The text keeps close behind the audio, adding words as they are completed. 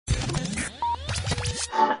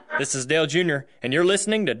This is Dale Jr., and you're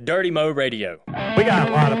listening to Dirty Mo Radio. We got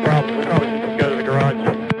a lot of problems. We probably should just go to the garage.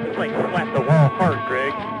 This thing slapped the wall hard,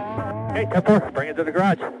 Greg. Hey, 10-4, bring it to the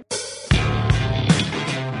garage.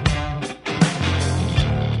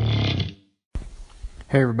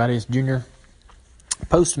 Hey everybody, it's Junior,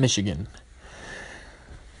 post Michigan.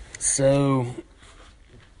 So,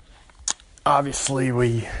 obviously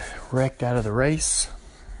we wrecked out of the race.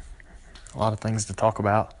 A lot of things to talk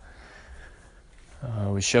about.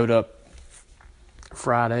 We showed up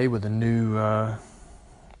Friday with a new low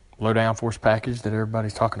downforce package that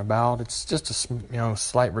everybody's talking about. It's just a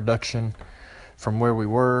slight reduction from where we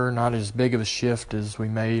were. Not as big of a shift as we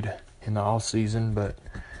made in the off season, but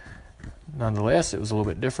nonetheless, it was a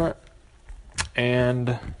little bit different.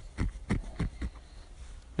 And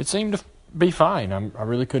it seemed to be fine. I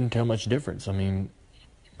really couldn't tell much difference. I mean,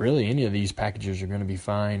 really any of these packages are going to be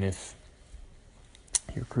fine if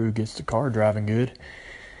your crew gets the car driving good.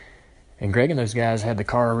 And Greg and those guys had the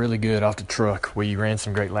car really good off the truck. We ran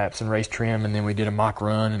some great laps in race trim, and then we did a mock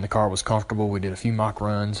run, and the car was comfortable. We did a few mock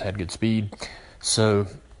runs, had good speed. So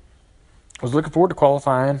I was looking forward to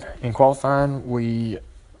qualifying. In qualifying, we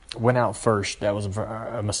went out first. That was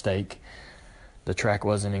a mistake. The track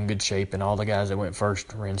wasn't in good shape, and all the guys that went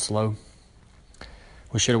first ran slow.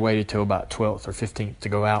 We should have waited till about 12th or 15th to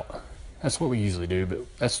go out. That's what we usually do,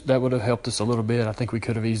 but that would have helped us a little bit. I think we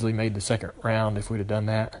could have easily made the second round if we'd have done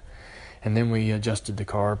that. And then we adjusted the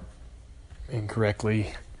car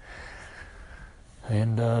incorrectly.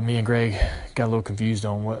 And me and Greg got a little confused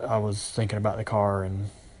on what I was thinking about the car,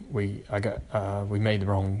 and we made the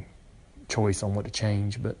wrong choice on what to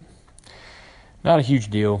change, but not a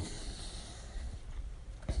huge deal.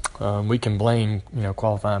 We can blame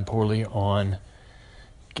qualifying poorly on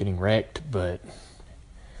getting wrecked, but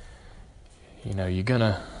you're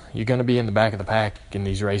gonna be in the back of the pack in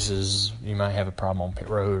these races. You might have a problem on pit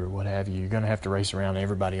road or what have you. You're gonna have to race around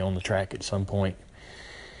everybody on the track at some point,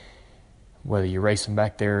 whether you're racing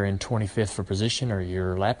back there in 25th for position or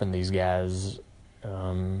you're lapping these guys.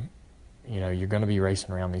 You're going to be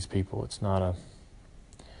racing around these people. It's not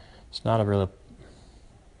a real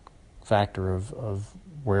factor of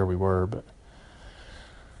where we were. But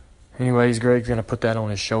anyways, Greg's going to put that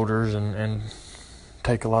on his shoulders and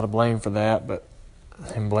take a lot of blame for that,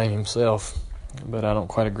 and blame himself. But I don't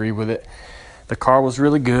quite agree with it. The car was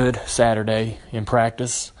really good Saturday in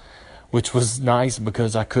practice, which was nice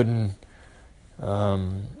because I couldn't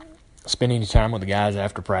spend any time with the guys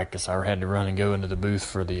after practice. I had to run and go into the booth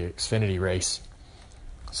for the Xfinity race.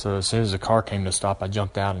 So as soon as the car came to a stop, I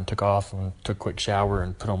jumped out and took off and took a quick shower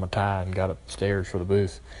and put on my tie and got upstairs for the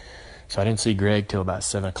booth. So I didn't see Greg till about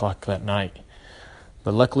 7 o'clock that night.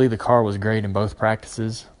 But luckily the car was great in both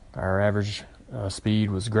practices. Our average speed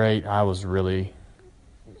was great. I was really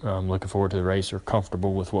looking forward to the race, or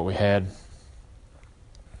comfortable with what we had.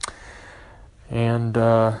 And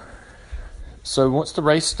so once the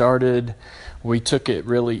race started, we took it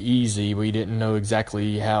really easy. We didn't know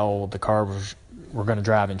exactly how the car were going to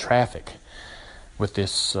drive in traffic with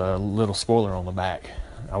this little spoiler on the back.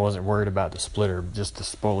 I wasn't worried about the splitter, just the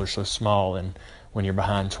spoiler's so small, and when you're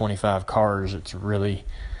behind 25 cars, it's really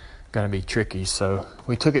going to be tricky. So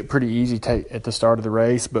we took it pretty easy at the start of the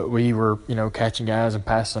race, but we were, catching guys and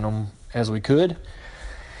passing them as we could.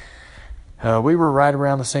 We were right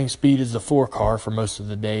around the same speed as the 4 car for most of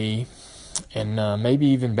the day, and maybe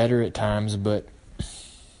even better at times, but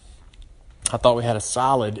I thought we had a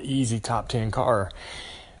solid, easy top 10 car.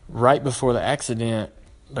 Right before the accident,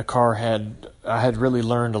 I had really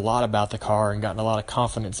learned a lot about the car and gotten a lot of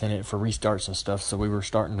confidence in it for restarts and stuff, so we were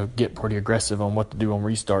starting to get pretty aggressive on what to do on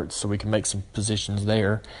restarts so we can make some positions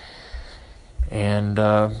there. And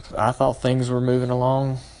I thought things were moving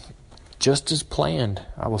along just as planned.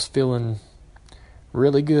 I was feeling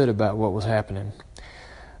really good about what was happening.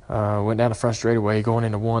 Went down the front straightaway. Going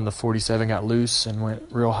into 1, the 47 got loose and went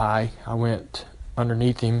real high. I went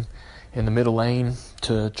underneath him in the middle lane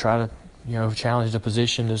to try to, challenge the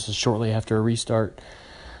position. This is shortly after a restart.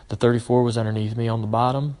 The 34 was underneath me on the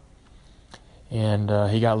bottom, and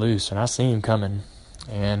he got loose, and I seen him coming,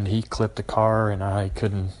 and he clipped the car, and I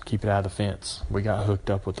couldn't keep it out of the fence. We got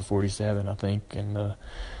hooked up with the 47, I think, and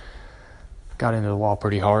got into the wall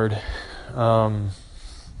pretty hard. I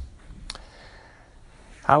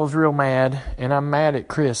was real mad, and I'm mad at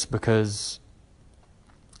Chris because,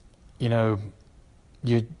 you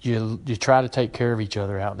try to take care of each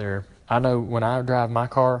other out there. I know when I drive my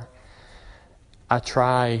car, I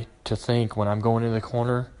try to think when I'm going into the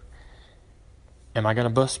corner, am I going to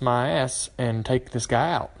bust my ass and take this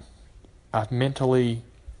guy out? I mentally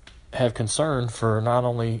have concern for not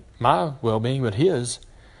only my well-being but his.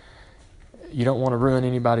 you don't want to ruin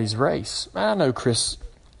anybody's race. I know Chris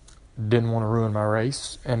didn't want to ruin my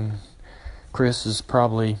race, and Chris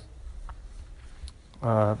probably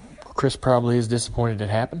is disappointed it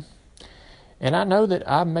happened. And I know that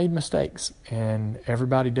I've made mistakes, and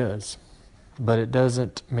everybody does. But it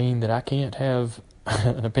doesn't mean that I can't have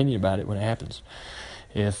an opinion about it when it happens.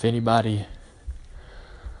 If anybody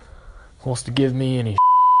wants to give me any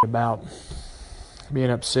about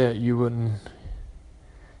being upset, you'd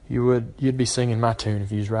be singing my tune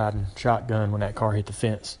if you was riding shotgun when that car hit the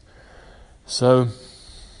fence. So,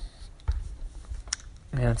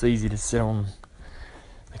 man, it's easy to sit on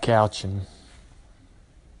the couch and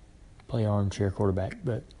play armchair quarterback,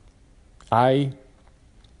 but I'm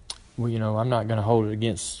not going to hold it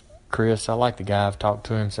against Chris. I like the guy. I've talked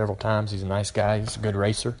to him several times. He's a nice guy. He's a good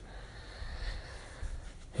racer.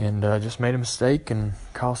 And just made a mistake and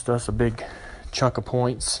cost us a big chunk of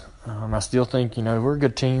points. I still think, we're a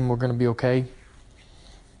good team. We're going to be okay.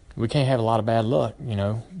 We can't have a lot of bad luck,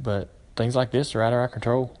 but things like this are out of our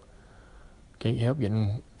control. Can't help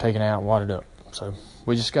getting taken out and wadded up. So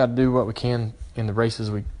we just got to do what we can in the races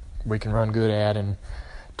we can run good at and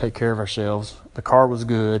take care of ourselves. The car was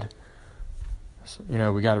good. So,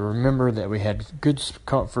 we got to remember that we had good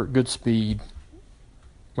comfort, good speed.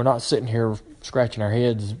 We're not sitting here scratching our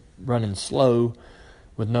heads running slow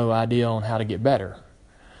with no idea on how to get better.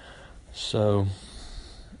 So,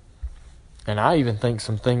 and I even think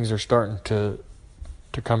some things are starting to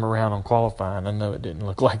come around on qualifying. I know it didn't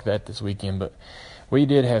look like that this weekend, but we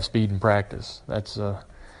did have speed in practice. That's a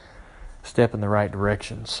step in the right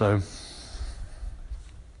direction. So,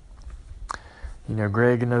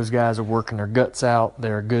 Greg and those guys are working their guts out.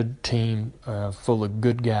 They're a good team, full of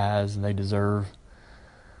good guys, and they deserve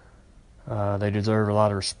a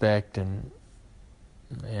lot of respect. And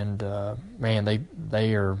man, they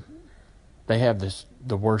have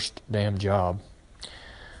the worst damn job.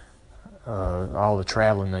 All the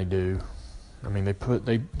traveling they do. I mean,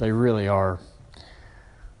 they really are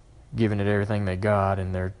giving it everything they got,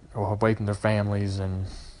 and they're away from their families, and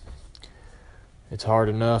it's hard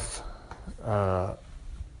enough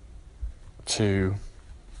to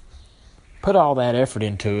put all that effort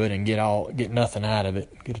into it and get nothing out of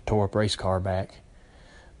it, get a tore up race car back,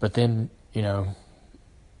 but then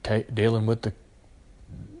dealing with the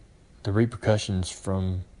repercussions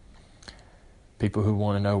from people who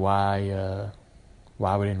want to know why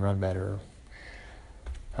we didn't run better.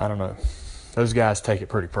 I don't know. Those guys take it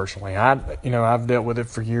pretty personally. I've dealt with it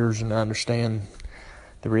for years, and I understand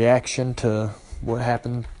the reaction to what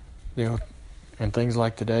happened, and things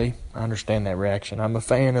like today. I understand that reaction. I'm a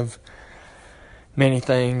fan of many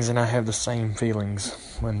things, and I have the same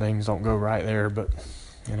feelings when things don't go right there, but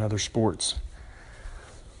in other sports.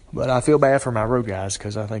 But I feel bad for my road guys,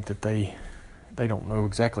 because I think that they don't know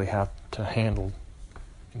exactly how to handle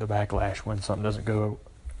the backlash when something doesn't go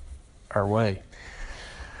our way.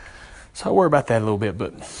 So I worry about that a little bit,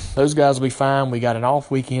 but those guys will be fine. We got an off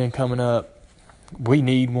weekend coming up. We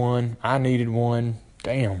need one. I needed one.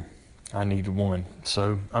 Damn, I needed one.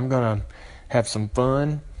 So I'm going to have some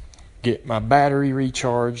fun, get my battery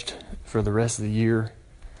recharged for the rest of the year,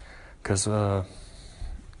 because we don't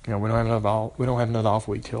have another off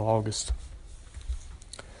week till August.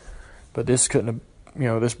 But this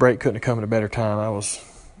break couldn't have come at a better time.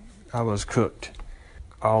 I was cooked.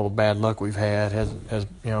 All the bad luck we've had has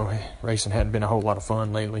racing hadn't been a whole lot of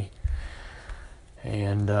fun lately.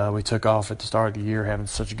 And we took off at the start of the year having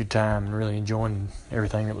such a good time and really enjoying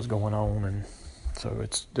everything that was going on. And so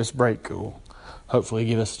this break will hopefully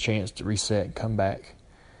give us a chance to reset and come back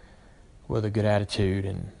with a good attitude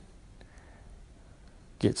and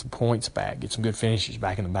get some points back, get some good finishes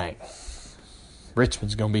back in the bank.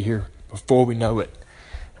 Richmond's going to be here before we know it.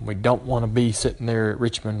 And we don't want to be sitting there at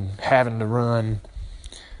Richmond having to run,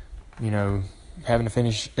 having to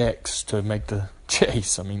finish X to make the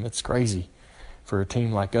chase. I mean, that's crazy. For a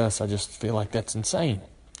team like us, I just feel like that's insane.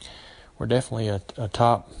 We're definitely a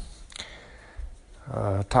top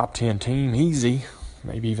 10 team, easy,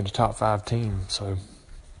 maybe even a top 5 team. So,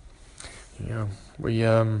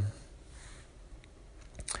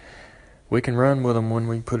 we can run with them when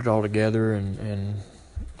we put it all together, and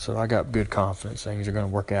so I got good confidence things are going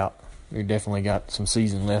to work out. We definitely got some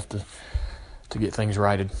season left to get things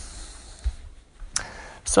righted.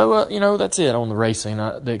 So, that's it on the racing.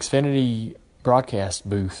 The Xfinity broadcast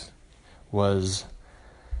booth was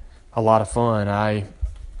a lot of fun. I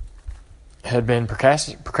had been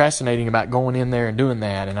procrastinating about going in there and doing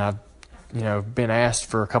that, and I've been asked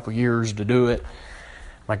for a couple years to do it.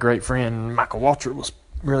 My great friend Michael Waltrip was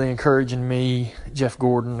really encouraging me, Jeff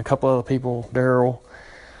Gordon, a couple other people, Daryl,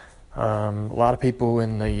 a lot of people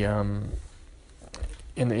in the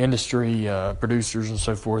in the industry, producers and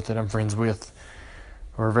so forth that I'm friends with,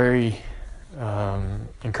 were very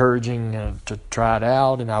encouraging to try it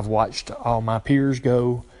out, and I've watched all my peers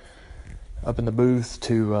go up in the booth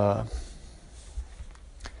to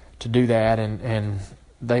do that, and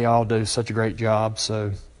they all do such a great job.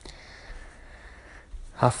 So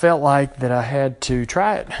I felt like that I had to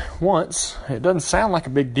try it once. It doesn't sound like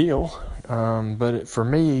a big deal, but for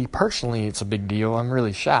me personally, it's a big deal. I'm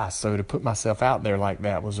really shy, so to put myself out there like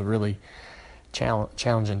that was a really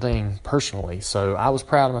challenging thing personally. So I was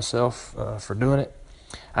proud of myself for doing it.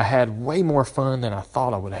 I had way more fun than I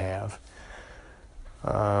thought I would have.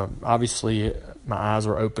 Obviously, my eyes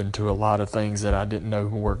were open to a lot of things that I didn't know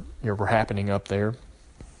were happening up there.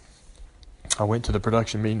 I went to the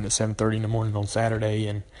production meeting at 7:30 in the morning on Saturday,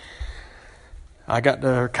 and I got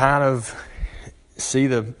to kind of see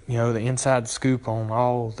the inside scoop on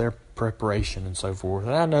all their preparation and so forth.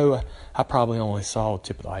 And I know I probably only saw the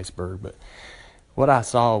tip of the iceberg, but what I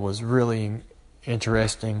saw was really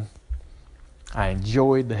interesting. I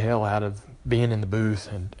enjoyed the hell out of being in the booth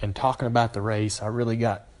and talking about the race. I really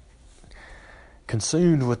got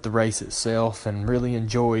consumed with the race itself and really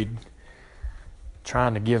enjoyed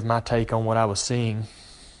trying to give my take on what I was seeing.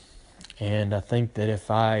 And I think that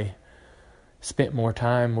if I spent more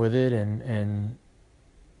time with it and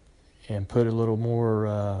put a little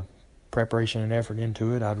more preparation and effort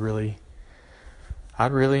into it, I'd really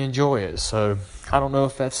enjoy it. So I don't know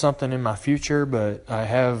if that's something in my future, but I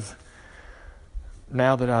have,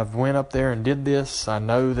 now that I've went up there and did this, I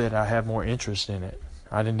know that I have more interest in it.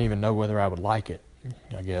 I didn't even know whether I would like it,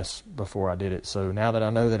 I guess, before I did it. So now that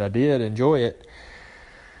I know that I did enjoy it,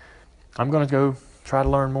 I'm going to go try to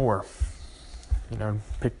learn more.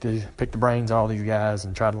 Pick the brains of all these guys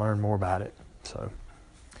and try to learn more about it. So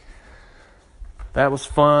that was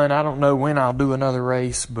fun. I don't know when I'll do another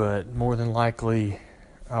race, but more than likely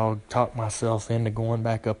I'll talk myself into going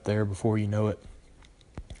back up there before you know it.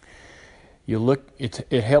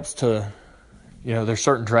 It helps to, there's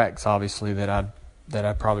certain tracks obviously that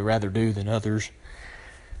I'd probably rather do than others.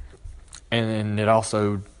 And it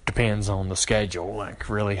also depends on the schedule, like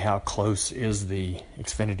really how close is the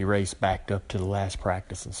Xfinity race backed up to the last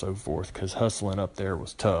practice and so forth, because hustling up there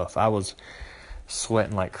was tough. I was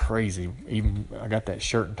sweating like crazy. Even I got that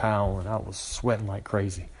shirt and towel and I was sweating like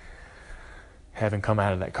crazy. Having come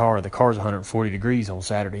out of that car, the car's 140 degrees on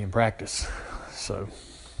Saturday in practice. So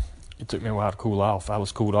it took me a while to cool off. I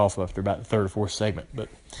was cooled off after about the third or fourth segment. But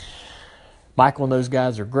Michael and those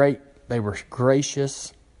guys are great. They were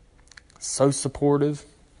gracious, so supportive.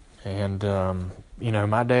 And,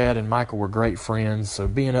 my dad and Michael were great friends. So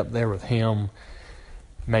being up there with him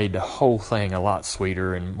made the whole thing a lot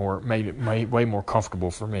sweeter and made it way more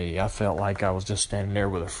comfortable for me. I felt like I was just standing there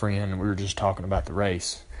with a friend and we were just talking about the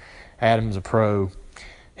race. Adam's a pro.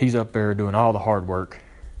 He's up there doing all the hard work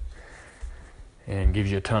and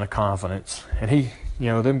gives you a ton of confidence. And he,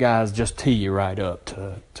 them guys just tee you right up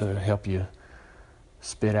to help you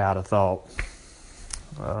spit out a thought.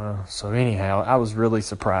 So anyhow, I was really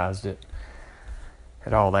surprised at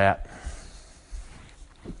all that.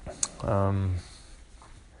 I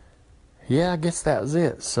guess that was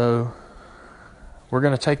it. So we're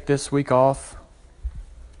going to take this week off,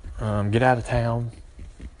 get out of town.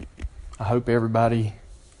 I hope everybody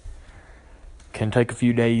can take a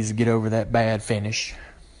few days to get over that bad finish.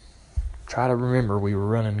 Try to remember we were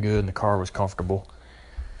running good and the car was comfortable.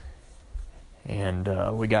 And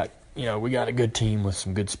we got a good team with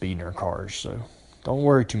some good speed in our cars, so don't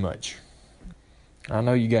worry too much. I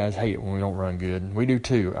know you guys hate it when we don't run good, and we do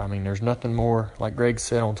too. I mean, there's nothing more, like Greg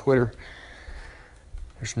said on Twitter,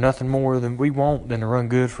 there's nothing more than we want than to run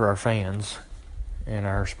good for our fans and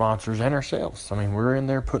our sponsors and ourselves. I mean, we're in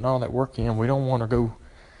there putting all that work in. We don't want to go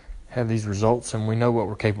have these results, and we know what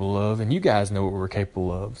we're capable of, and you guys know what we're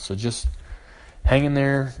capable of. So just hang in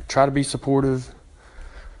there, try to be supportive.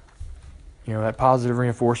 That positive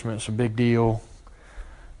reinforcement is a big deal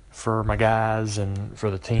for my guys and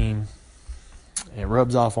for the team. It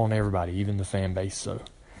rubs off on everybody, even the fan base. So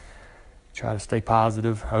try to stay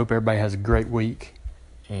positive. I hope everybody has a great week.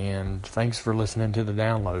 And thanks for listening to the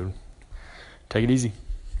download. Take it easy.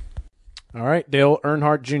 All right, Dale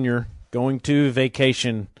Earnhardt Jr. going to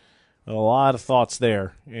vacation. A lot of thoughts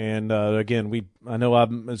there. And, again, I know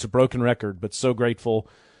it's a broken record, but so grateful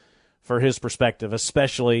for his perspective,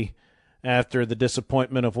 especially after the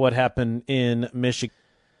disappointment of what happened in Michigan.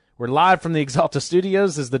 We're live from the Exalta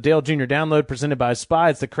Studios as the Dale Jr. Download presented by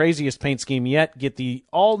Spy. It's the craziest paint scheme yet. Get the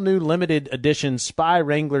all-new limited edition Spy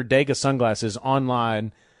Wrangler Dega sunglasses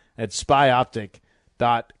online at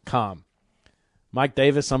spyoptic.com. Mike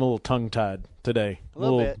Davis, I'm a little tongue-tied today. A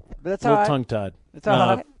little bit, but that's a all little right. tongue-tied. It's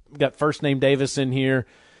all right. Got first name Davis in here,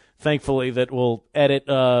 thankfully, that will edit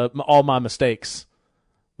all my mistakes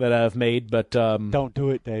that I've made. But Don't do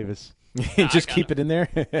it, Davis. just keep it in there.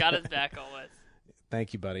 Got his back always.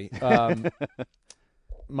 Thank you, buddy.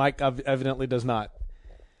 Mike evidently does not.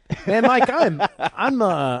 Man, Mike,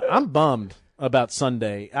 I'm bummed about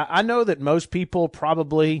Sunday. I know that most people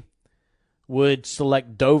probably would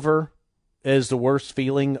select Dover as the worst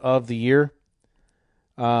feeling of the year.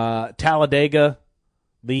 Talladega,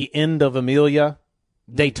 the end of Amelia,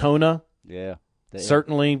 Daytona, Yeah.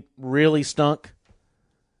 certainly really stunk,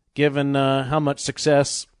 given how much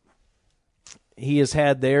success he has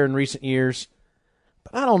had there in recent years.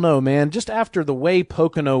 But I don't know, man. Just after the way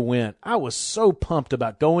Pocono went, I was so pumped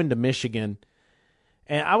about going to Michigan.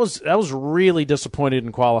 And I was really disappointed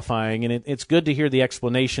in qualifying, and it's good to hear the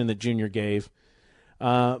explanation that Junior gave.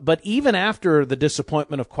 But even after the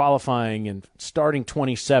disappointment of qualifying and starting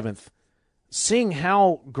 27th, seeing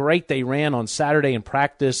how great they ran on Saturday in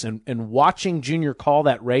practice and watching Junior call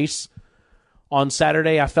that race on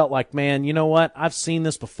Saturday, I felt like, man, you know what? I've seen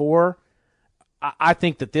this before. I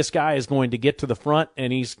think that this guy is going to get to the front,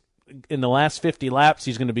 and he's in the last 50 laps,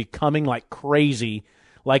 he's going to be coming like crazy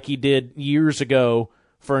like he did years ago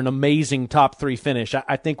for an amazing top 3 finish.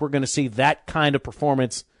 I think we're going to see that kind of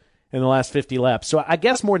performance in the last 50 laps. So I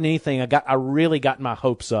guess more than anything, I really got my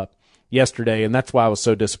hopes up yesterday, and that's why I was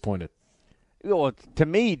so disappointed. Well, to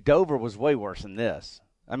me, Dover was way worse than this.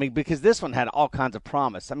 I mean, because this one had all kinds of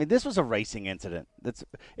promise. I mean, this was a racing incident.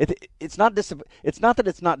 It's not that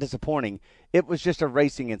it's not disappointing. It was just a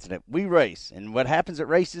racing incident. We race, and what happens at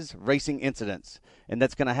races, racing incidents, and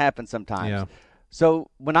that's going to happen sometimes. Yeah. So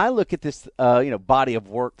when I look at this, body of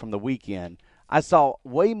work from the weekend, I saw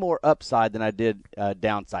way more upside than I did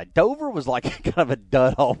downside. Dover was like kind of a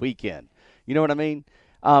dud all weekend. You know what I mean?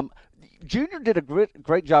 Junior did a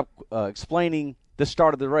great job explaining the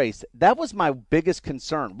start of the race. That was my biggest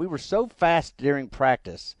concern. We were so fast during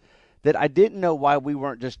practice that I didn't know why we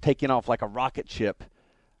weren't just taking off like a rocket ship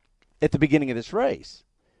at the beginning of this race.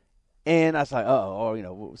 And I was like,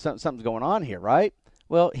 something's going on here, right?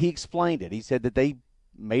 Well, he explained it. He said that they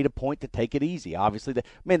made a point to take it easy. Obviously,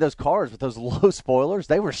 those cars with those low spoilers,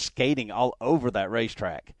 they were skating all over that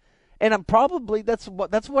racetrack. And that's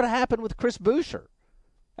what happened with Chris Buescher.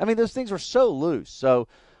 I mean, those things were so loose. So,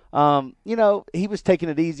 he was taking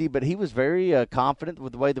it easy, but he was very confident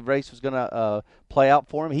with the way the race was going to play out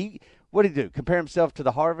for him. What did he do? Compare himself to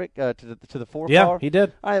the Harvick, to the 4 car? Yeah, he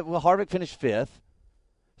did. All right, well, Harvick finished 5th.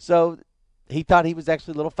 So he thought he was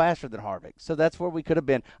actually a little faster than Harvick. So that's where we could have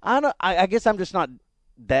been. I guess I'm just not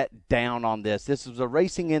that down on this. This was a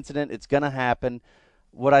racing incident. It's going to happen.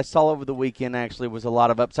 What I saw over the weekend actually was a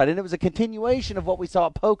lot of upside, and it was a continuation of what we saw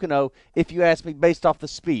at Pocono, if you ask me, based off the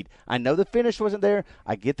speed. I know the finish wasn't there.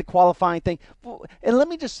 I get the qualifying thing. And let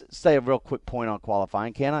me just say a real quick point on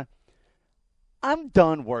qualifying, can I? I'm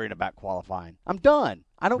done worrying about qualifying. I'm done.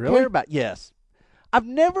 I don't care about – yes. I've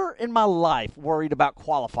never in my life worried about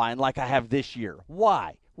qualifying like I have this year.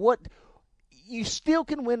 Why? You still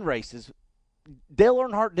can win races. Dale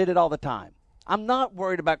Earnhardt did it all the time. I'm not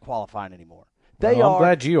worried about qualifying anymore. I'm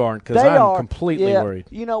glad you aren't, because I'm completely worried.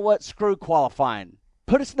 You know what? Screw qualifying.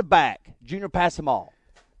 Put us in the back. Junior, pass them all.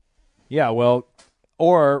 Yeah, well,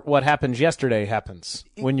 or what happens yesterday happens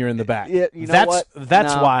when you're in the back. You know what?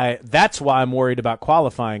 That's why I'm worried about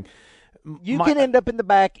qualifying. You can end up in the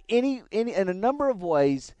back in a number of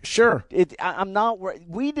ways. Sure. I'm not worried.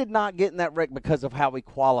 We did not get in that wreck because of how we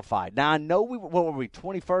qualified. Now, I know what were we,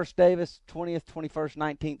 21st, Davis? 20th, 21st,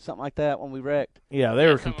 19th, something like that when we wrecked? Yeah, they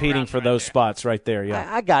were competing for those spots right there, yeah.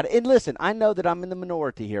 I got it. And listen, I know that I'm in the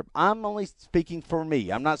minority here. I'm only speaking for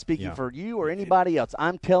me. I'm not speaking for you or anybody else.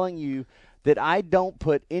 I'm telling you that I don't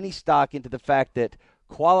put any stock into the fact that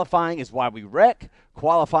qualifying is why we wreck.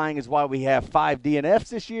 Qualifying is why we have 5 DNFs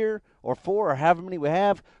this year, or 4, or however many we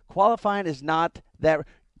have. Qualifying is not that.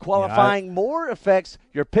 Qualifying more affects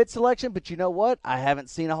your pit selection, but you know what? I haven't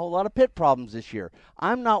seen a whole lot of pit problems this year.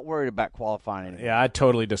 I'm not worried about qualifying anymore. Yeah, I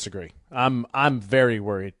totally disagree. I'm very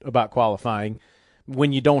worried about qualifying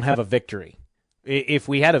when you don't have a victory. If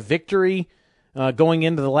we had a victory going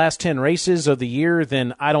into the last 10 races of the year,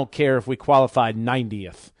 then I don't care if we qualified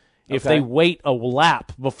 90th. If they wait a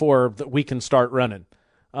lap before we can start running.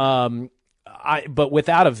 But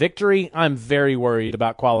without a victory, I'm very worried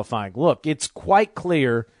about qualifying. Look, it's quite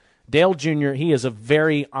clear Dale Jr., he is a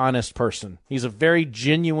very honest person. He's a very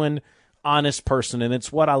genuine, honest person, and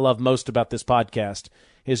it's what I love most about this podcast,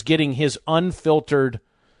 is getting his unfiltered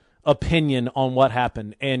opinion on what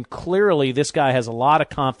happened. And clearly this guy has a lot of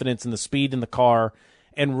confidence in the speed in the car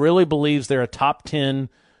and really believes they're a top 10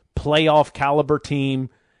 playoff caliber team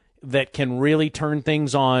that can really turn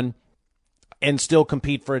things on and still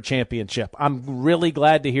compete for a championship. I'm really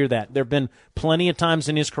glad to hear that. There have been plenty of times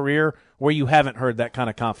in his career where you haven't heard that kind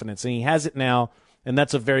of confidence, and he has it now, and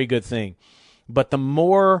that's a very good thing. But the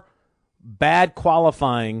more bad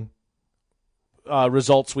qualifying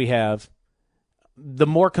results we have, the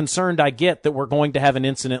more concerned I get that we're going to have an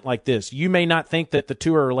incident like this. You may not think that the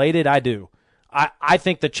two are related. I do. I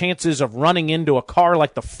think the chances of running into a car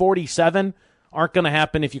like the 47 aren't going to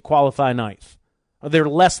happen if you qualify ninth. They're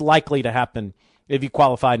less likely to happen if you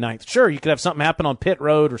qualify ninth. Sure, you could have something happen on pit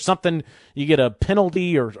road or something. You get a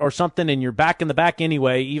penalty or something, and you're back in the back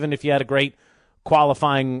anyway, even if you had a great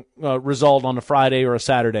qualifying result on a Friday or a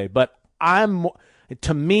Saturday. But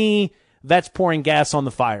to me, that's pouring gas on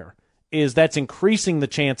the fire. That's increasing the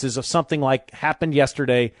chances of something like happened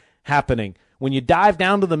yesterday happening. When you dive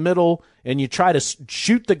down to the middle and you try to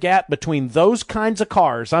shoot the gap between those kinds of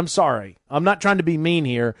cars, I'm sorry, I'm not trying to be mean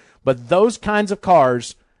here, but those kinds of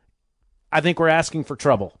cars, I think we're asking for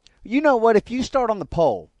trouble. You know what? If you start on the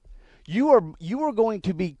pole, you are going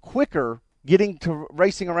to be quicker getting to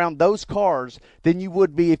racing around those cars than you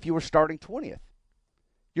would be if you were starting 20th.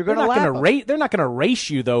 You're going to lap them. They're not going to race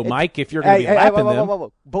you, though, Mike, if you're going to be lapping them.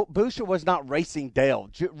 Whoa. Boucher was not racing Dale.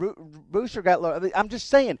 Boucher got low. I'm just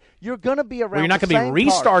saying, you're going to be around you're not going to be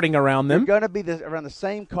restarting around them. You're going to be around the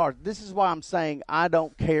same cars. This is why I'm saying I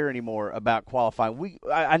don't care anymore about qualifying.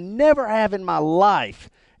 I never have in my life.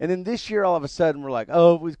 And then this year, all of a sudden, we're like,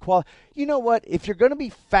 oh, we qualify. You know what? If you're going to be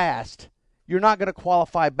fast, you're not going to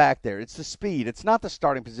qualify back there. It's the speed. It's not the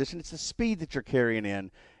starting position. It's the speed that you're carrying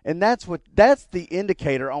in. And that's the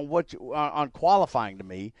indicator on on qualifying to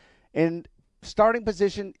me. And starting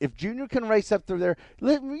position, if Junior can race up through there,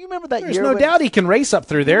 you remember that year? There's no doubt he can race up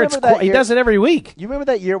through there. He does it every week. You remember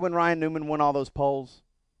that year when Ryan Newman won all those poles?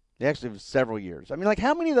 Actually, it was several years. I mean, like,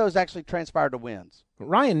 how many of those actually transpired to wins?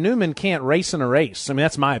 Ryan Newman can't race in a race. I mean,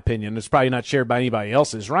 that's my opinion. It's probably not shared by anybody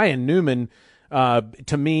else's. Ryan Newman,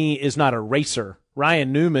 to me, is not a racer.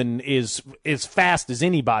 Ryan Newman is as fast as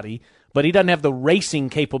anybody, but he doesn't have the racing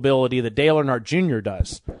capability that Dale Earnhardt Jr.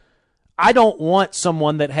 does. I don't want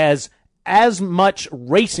someone that has as much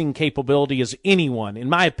racing capability as anyone. In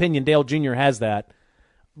my opinion, Dale Jr. has that,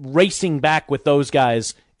 racing back with those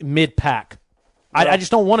guys mid-pack. I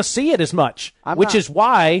just don't want to see it as much, which is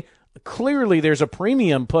why clearly there's a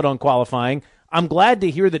premium put on qualifying. I'm glad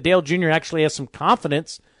to hear that Dale Jr. actually has some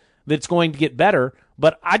confidence that it's going to get better,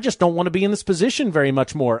 but I just don't want to be in this position very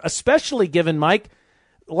much more, especially given, Mike,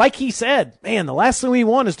 like he said, man, the last thing we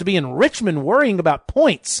want is to be in Richmond worrying about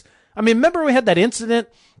points. I mean, remember we had that incident,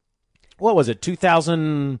 what was it,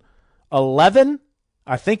 2011?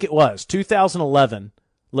 I think it was, 2011,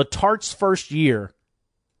 Letart's first year.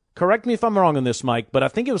 Correct me if I'm wrong on this, Mike, but I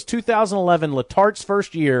think it was 2011, Letart's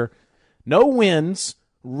first year, no wins,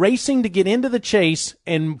 racing to get into the chase,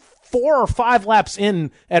 and 4 or 5 laps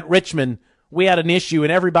in at Richmond, we had an issue,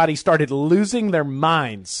 and everybody started losing their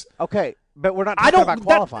minds. Okay, but we're not talking about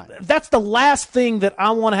qualifying. That's the last thing that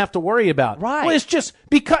I want to have to worry about. Right. Well, it's just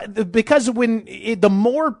because the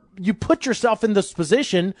more you put yourself in this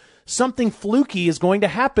position, something fluky is going to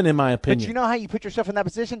happen, in my opinion. But you know how you put yourself in that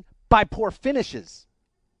position? By poor finishes,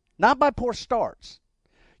 not by poor starts.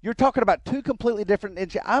 You're talking about two completely different.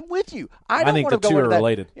 I'm with you. I think the two are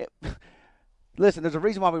related. Listen, there's a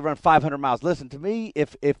reason why we run 500 miles. Listen, to me,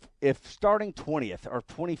 if starting 20th or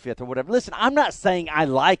 25th or whatever, listen, I'm not saying I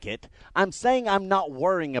like it. I'm saying I'm not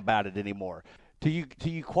worrying about it anymore. To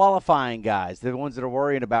you qualifying guys, the ones that are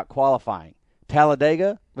worrying about qualifying,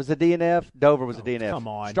 Talladega was a DNF. Dover was a DNF. Come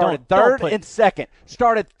on. Started third and second.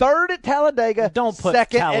 Started third at Talladega. Don't put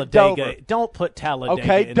second Talladega. At Dover. Don't put Talladega.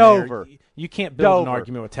 Okay, in Dover. There. You can't build Dover. an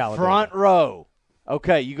argument with Talladega. Front row.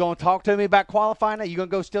 Okay, you going to talk to me about qualifying now? You going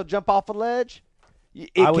to go still jump off a ledge?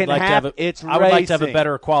 I would like to have a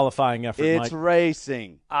better qualifying effort, Mike. It's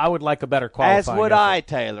racing. I would like a better qualifying effort. As would I,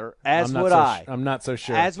 Taylor. As would I. I'm not so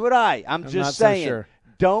sure. As would I. I'm just saying,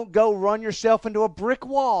 don't go run yourself into a brick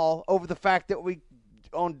wall over the fact that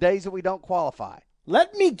on days that we don't qualify.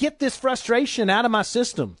 Let me get this frustration out of my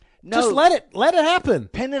system. No, just let it happen.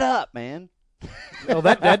 Pin it up, man. Well,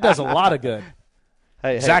 that does a lot of good.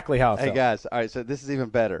 Exactly how it felt. Hey, guys. All right, so this is even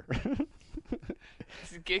better.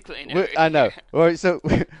 This is giggling over I know. here. Well, so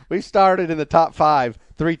we started in the top 5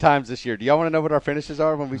 3 times this year. Do y'all want to know what our finishes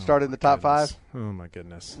are when we started in the top 5? Oh, my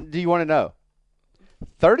goodness. Do you want to know?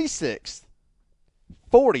 36th,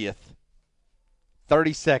 40th,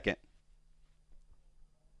 32nd.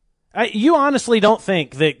 You honestly don't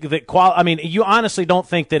think you honestly don't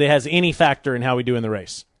think that it has any factor in how we do in the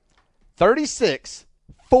race? 36th,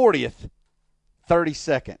 40th,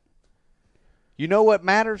 32nd. You know what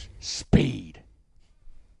matters? Speed.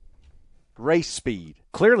 Race speed.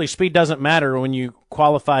 Clearly, speed doesn't matter when you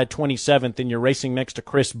qualify 27th and you're racing next to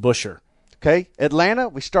Chris Buescher. Okay, Atlanta,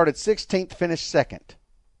 we started 16th, finished 2nd.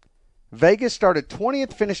 Vegas started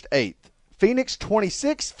 20th, finished 8th. Phoenix,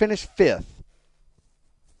 26th, finished 5th.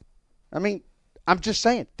 I mean, I'm just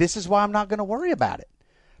saying, this is why I'm not going to worry about it.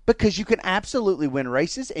 Because you can absolutely win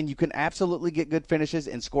races and you can absolutely get good finishes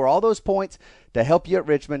and score all those points to help you at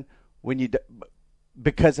Richmond when you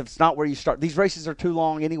because it's not where you start. These races are too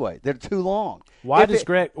long anyway. They're too long. Why does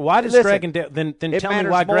Greg and Dale then tell me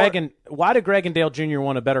why why did Greg and Dale Jr.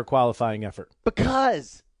 want a better qualifying effort?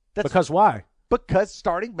 Because why? Because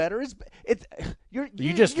starting better is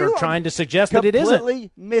you just are trying to suggest that it isn't.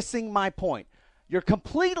 Completely missing my point. You're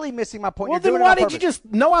completely missing my point. Well, then why did you just?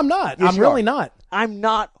 No, I'm not. Yes, I'm really not. I'm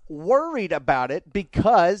not worried about it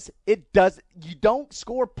because it does. You don't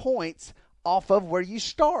score points off of where you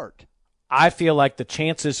start. I feel like the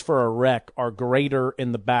chances for a wreck are greater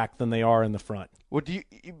in the back than they are in the front. Well,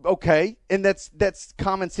 okay, and that's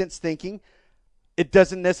common sense thinking. It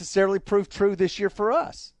doesn't necessarily prove true this year for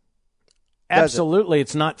us. Absolutely,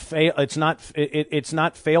 it's not fail. It's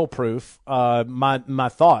not fail proof. My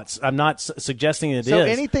thoughts. I'm not suggesting it is. So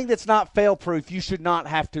anything that's not fail proof, you should not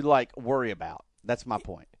have to worry about. That's my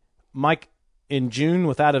point, Mike. In June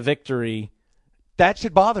without a victory, that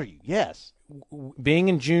should bother you. Yes, being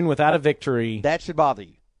in June without a victory, that should bother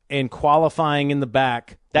you. And qualifying in the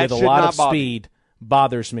back with a lot of speed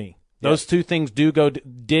bothers me. Those two things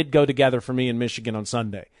did go together for me in Michigan on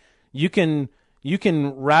Sunday. You can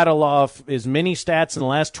rattle off as many stats in the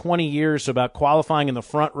last 20 years about qualifying in the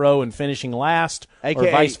front row and finishing last, AKA,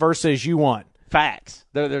 or vice versa as you want. Facts.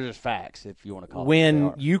 They're just facts, if you want to call it.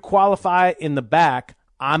 When you qualify in the back,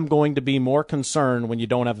 I'm going to be more concerned when you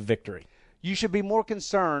don't have a victory. You should be more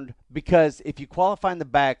concerned because if you qualify in the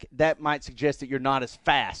back, that might suggest that you're not as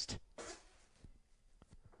fast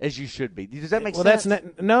as you should be. Does that make sense?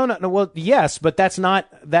 That's no. Well, yes, but that's not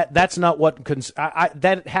what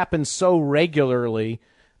that happens so regularly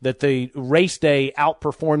that the race day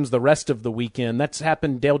outperforms the rest of the weekend. That's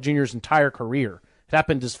happened Dale Jr.'s entire career. It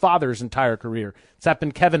happened his father's entire career. It's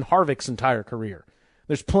happened Kevin Harvick's entire career.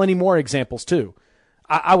 There's plenty more examples too.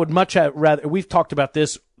 I would much rather. We've talked about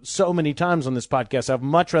this so many times on this podcast. I'd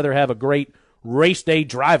much rather have a great race day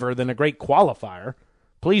driver than a great qualifier.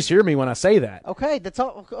 Please hear me when I say that. Okay, that's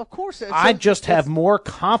all. Of course, I just have more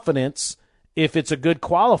confidence if it's a good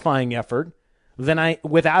qualifying effort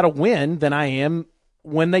without a win than I am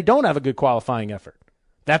when they don't have a good qualifying effort.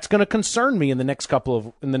 That's going to concern me in the next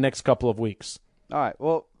couple of weeks. All right.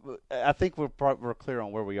 Well, I think we're clear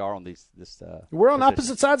on where we are on this. We're on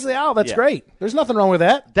opposite sides of the aisle. That's great. There's nothing wrong with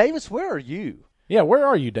that. Davis, where are you? Yeah, where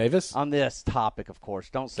are you, Davis? On this topic, of course.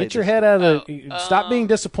 Don't say Get your head out of the – stop being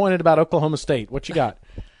disappointed about Oklahoma State. What you got?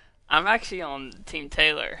 I'm actually on Team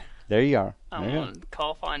Taylor. There you are.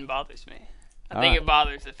 Qualifying bothers me. I think it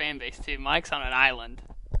bothers the fan base, too. Mike's on an island.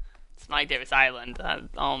 It's Mike Davis Island. I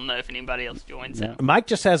don't know if anybody else joins him. Mike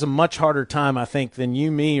just has a much harder time, I think, than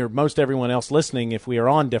you, me, or most everyone else listening if we are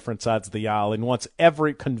on different sides of the aisle and wants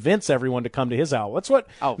convince everyone to come to his aisle. That's what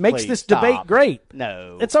makes this debate great.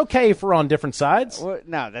 No. It's okay if we're on different sides. Well,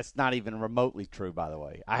 no, that's not even remotely true, by the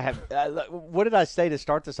way. What did I say to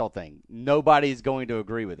start this whole thing? Nobody's going to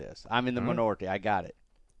agree with this. I'm in the minority. I got it.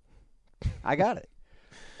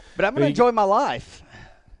 But I'm going to enjoy my life.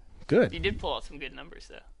 Good. You did pull out some good numbers,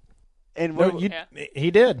 though. And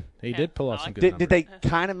he did. He did pull off some good numbers. Did they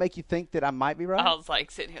kind of make you think that I might be right? I was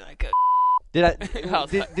sitting here like,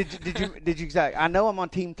 did you exactly? I know I'm on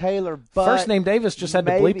Team Taylor, but first name Davis just had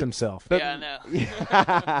to bleep himself. Yeah,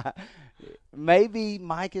 I know. Maybe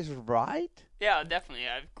Mike is right. Yeah, definitely.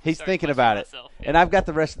 He's thinking about it, and I've got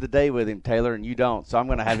the rest of the day with him, Taylor, and you don't. So I'm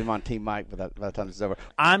going to have him on Team Mike by the time this is over.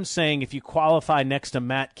 I'm saying if you qualify next to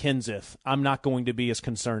Matt Kenseth, I'm not going to be as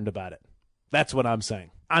concerned about it. That's what I'm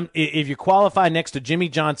saying. If you qualify next to Jimmy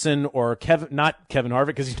Johnson or not Kevin Harvick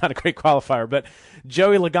because he's not a great qualifier, but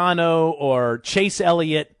Joey Logano or Chase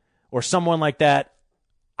Elliott or someone like that,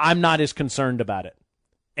 I'm not as concerned about it.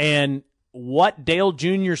 And what Dale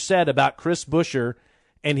Jr. said about Chris Buescher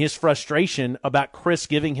and his frustration about Chris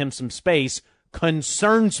giving him some space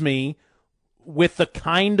concerns me with the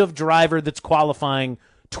kind of driver that's qualifying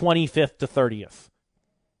 25th to 30th.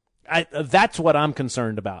 That's what I'm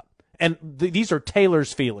concerned about. And these are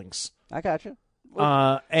Taylor's feelings. I got you.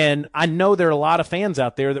 And I know there are a lot of fans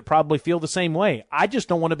out there that probably feel the same way. I just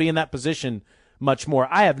don't want to be in that position much more.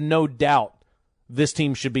 I have no doubt this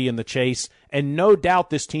team should be in the chase, and no doubt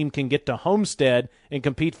this team can get to Homestead and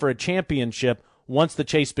compete for a championship once the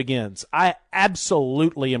chase begins. I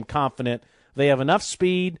absolutely am confident They have enough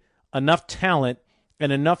speed, enough talent,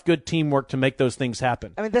 and enough good teamwork to make those things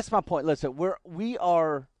happen. I mean, that's my point. Listen, we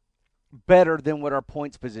are better than what our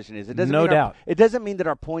points position is. It doesn't No mean doubt. It doesn't mean that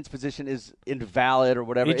our points position is invalid or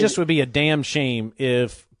whatever. It just would be a damn shame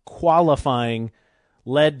if qualifying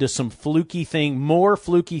led to some more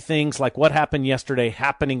fluky things like what happened yesterday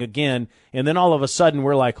happening again, and then all of a sudden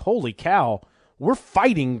we're like, holy cow, we're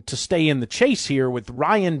fighting to stay in the chase here with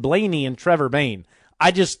Ryan Blaney and Trevor Bayne.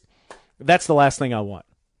 That's the last thing I want.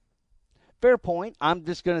 Fair point. I'm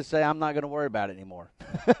just going to say I'm not going to worry about it anymore.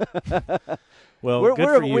 Well, good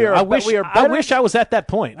for you. I wish I was at that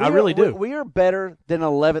point. I really do. We are better than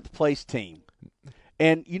 11th place team.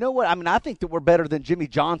 And you know what? I mean, I think that we're better than Jimmy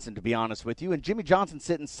Johnson, to be honest with you. And Jimmy Johnson's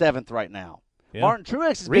sitting 7th right now. Yeah. Martin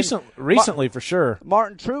Truex has recently for sure.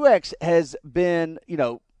 Martin Truex has been,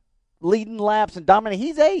 leading laps and dominating.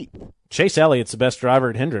 He's 8th. Chase Elliott's the best driver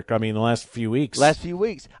at Hendrick, the last few weeks.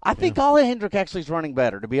 I think all of Hendrick actually is running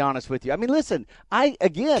better, to be honest with you. I mean, listen,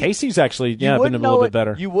 Casey's actually been a little bit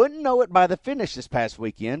better. You wouldn't know it by the finish this past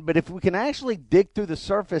weekend, but if we can actually dig through the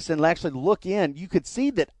surface and actually look in, you could see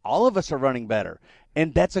that all of us are running better,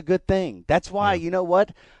 and that's a good thing. That's why, you know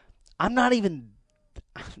what? I'm not even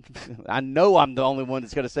 – I know I'm the only one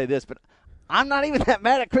that's going to say this, but I'm not even that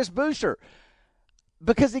mad at Chris Buescher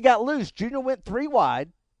because he got loose. Junior went 3 wide.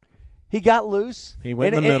 He got loose. He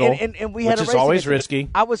went in the middle, and we which had a is race always risky.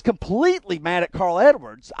 I was completely mad at Carl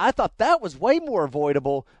Edwards. I thought that was way more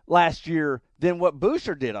avoidable last year than what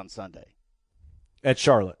Buescher did on Sunday. At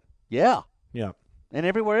Charlotte. Yeah. Yeah. And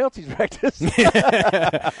everywhere else he's practiced.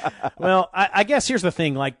 Well, I guess here's the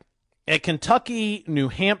thing. Like at Kentucky, New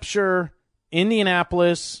Hampshire,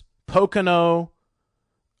 Indianapolis, Pocono,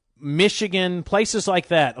 Michigan, places like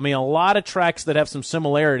that. I mean, a lot of tracks that have some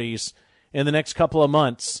similarities in the next couple of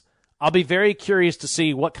months. I'll be very curious to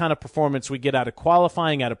see what kind of performance we get out of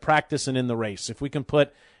qualifying, out of practice, and in the race. If we can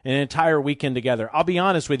put an entire weekend together. I'll be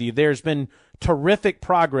honest with you, there's been terrific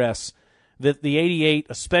progress that the 88,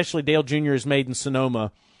 especially Dale Jr., has made in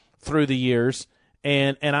Sonoma through the years,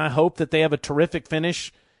 and I hope that they have a terrific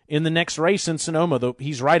finish in the next race in Sonoma, though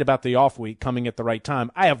he's right about the off week coming at the right time.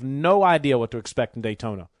 I have no idea what to expect in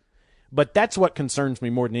Daytona. But that's what concerns me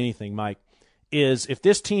more than anything, Mike, is if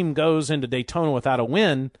this team goes into Daytona without a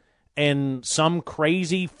win and some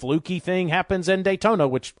crazy, fluky thing happens in Daytona,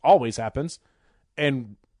 which always happens,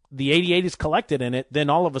 and the 88 is collected in it, then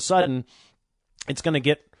all of a sudden it's going to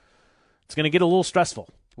get a little stressful.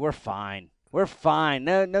 We're fine.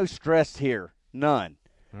 No stress here. None.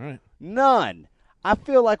 All right. None. I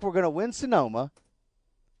feel like we're going to win Sonoma.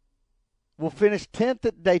 We'll finish 10th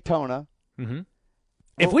at Daytona. Mm-hmm.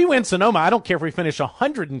 If we win Sonoma, I don't care if we finish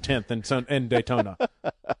 110th in Daytona.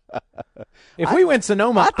 If we win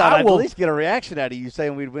Sonoma, I thought I'd at least get a reaction out of you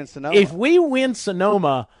saying we'd win Sonoma. If we win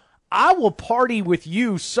Sonoma, I will party with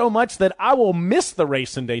you so much that I will miss the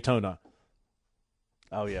race in Daytona.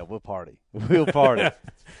 Oh, yeah, we'll party. We'll party.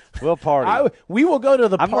 We will go to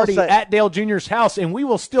the party at Dale Jr.'s house, and we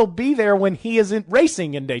will still be there when he isn't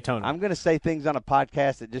racing in Daytona. I'm going to say things on a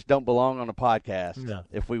podcast that just don't belong on a podcast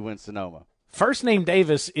if we win Sonoma. First Name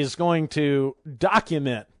Davis is going to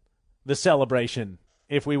document the celebration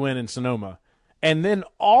if we win in Sonoma. And then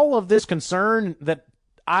all of this concern that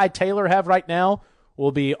Taylor, have right now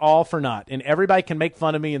will be all for naught. And everybody can make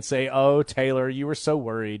fun of me and say, oh, Taylor, you were so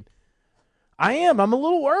worried. I am. I'm a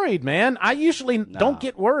little worried, man. I usually don't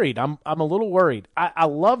get worried. I'm a little worried. I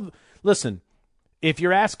love – listen, if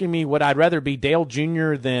you're asking me would I'd rather be Dale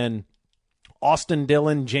Jr. than Austin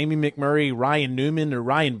Dillon, Jamie McMurray, Ryan Newman, or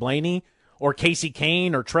Ryan Blaney, or Casey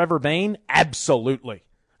Kane or Trevor Bayne? Absolutely.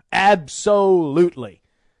 Absolutely.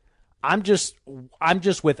 I'm just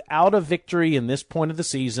without a victory in this point of the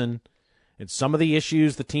season, and some of the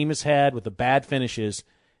issues the team has had with the bad finishes,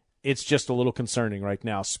 it's just a little concerning right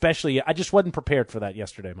now. Especially, I just wasn't prepared for that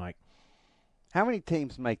yesterday, Mike. How many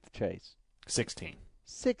teams make the chase? 16.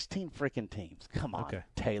 16 freaking teams. Come on, okay.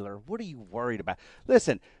 Taylor. What are you worried about?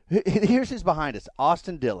 Listen, here's who's behind us.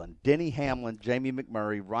 Austin Dillon, Denny Hamlin, Jamie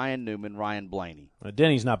McMurray, Ryan Newman, Ryan Blaney.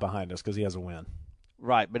 Denny's not behind us because he has a win.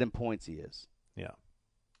 Right, but in points he is. Yeah.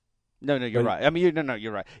 No, you're right. I mean,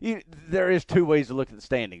 you're right. There is two ways to look at the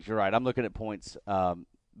standings. You're right. I'm looking at points,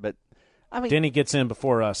 but I mean, Denny gets in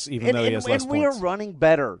before us, even though he has less points. And we are running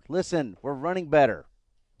better. Listen, we're running better.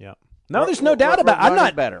 Yeah. No, there's no doubt about it. I'm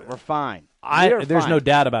not better. We're fine. There's no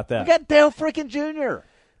doubt about that. We got Dale freaking Jr.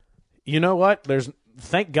 You know what?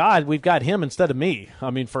 Thank God we've got him instead of me. I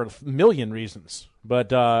mean, for a million reasons.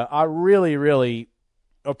 But I really, really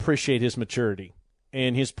appreciate his maturity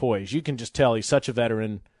and his poise. You can just tell he's such a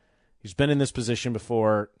veteran. He's been in this position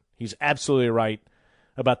before. He's absolutely right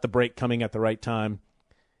about the break coming at the right time.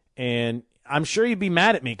 And I'm sure he'd be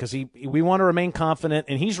mad at me because we want to remain confident,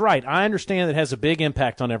 and he's right. I understand that it has a big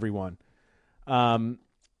impact on everyone.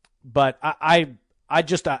 But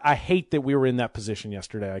I hate that we were in that position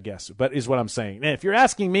yesterday, I guess, but is what I'm saying. And if you're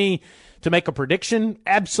asking me to make a prediction,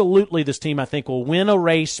 absolutely this team, I think, will win a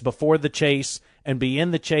race before the chase and be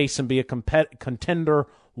in the chase and be a contender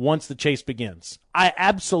once the chase begins. I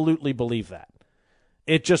absolutely believe that.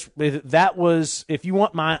 That was, if you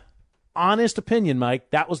want my honest opinion, Mike,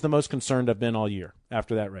 that was the most concerned I've been all year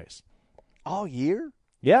after that race. All year?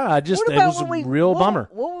 Yeah, it was a real bummer.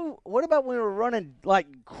 What about when we were running like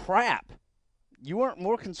crap? You weren't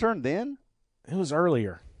more concerned then? It was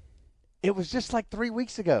earlier. It was just like 3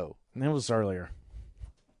 weeks ago. It was earlier.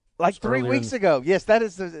 Like 3 weeks ago. Yes, that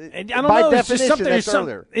is I don't by know. definition, that's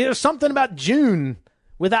earlier. There's something about June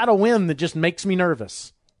without a win that just makes me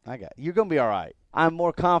nervous. I got you. You're going to be all right. I'm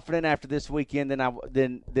more confident after this weekend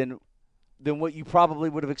than what you probably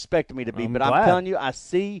would have expected me to be. But I'm telling you, I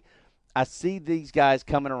see these guys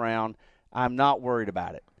coming around. I'm not worried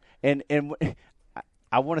about it. And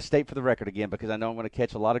I want to state for the record again, because I know I'm going to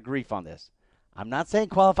catch a lot of grief on this. I'm not saying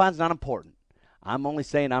qualifying is not important. I'm only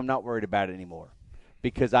saying I'm not worried about it anymore,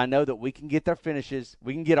 because I know that we can get our finishes.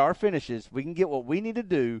 We can get what we need to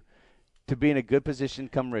do to be in a good position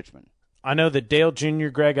come Richmond. I know that Dale Jr.,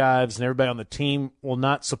 Greg Ives, and everybody on the team will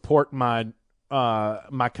not support my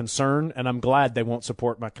concern, and I'm glad they won't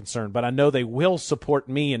support my concern. But I know they will support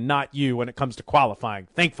me and not you when it comes to qualifying,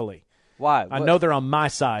 thankfully. Why? I know they're on my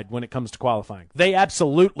side when it comes to qualifying. They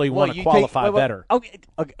absolutely want to qualify better.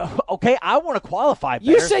 Okay, I want to qualify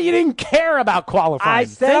better. You said you didn't care about qualifying. I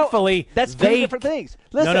said, thankfully, that's two different things.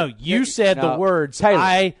 Listen, no, you said the words, Taylor,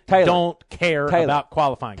 I don't care about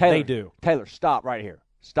qualifying. They do. Taylor, stop right here.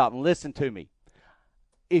 Stop and listen to me.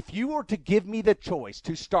 If you were to give me the choice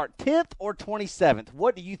to start 10th or 27th,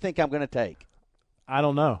 what do you think I'm going to take? I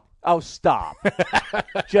don't know. Oh, stop.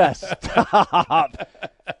 Just stop.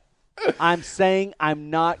 I'm saying I'm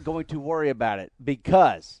not going to worry about it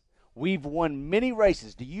because we've won many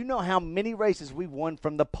races. Do you know how many races we've won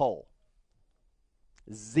from the pole?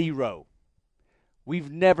 0.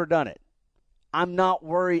 We've never done it. I'm not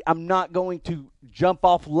worried. I'm not going to jump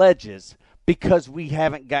off ledges because we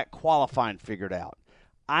haven't got qualifying figured out.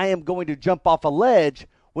 I am going to jump off a ledge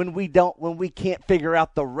when we can't figure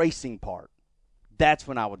out the racing part. That's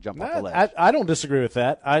when I would jump off the ledge. I don't disagree with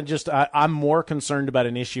that. I'm more concerned about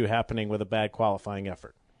an issue happening with a bad qualifying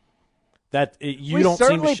effort. We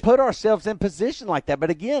certainly put ourselves in position like that.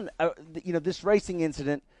 But again, this racing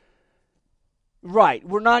incident, right?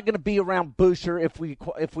 We're not going to be around Boucher if we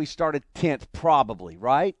started 10th, probably,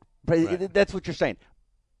 right? Right. That's what you're saying.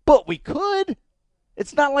 But we could.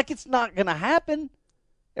 It's not like it's not going to happen.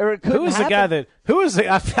 Or it couldn't happen.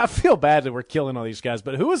 I feel bad that we're killing all these guys,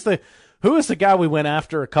 but who was the guy we went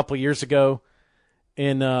after a couple years ago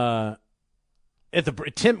was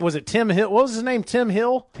it Tim Hill? What was his name? Tim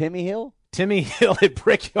Hill? Timmy Hill? Timmy Hill at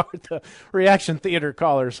Brickyard, the Reaction Theater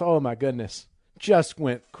callers. Oh my goodness. Just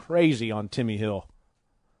went crazy on Timmy Hill.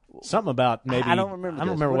 Something about maybe I don't remember. I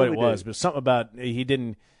don't remember what it was, but something about he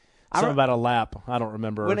didn't something about a lap. I don't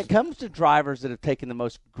remember. When it comes to drivers that have taken the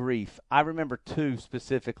most grief, I remember 2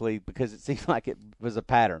 specifically because it seemed like it was a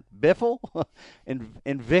pattern. Biffle and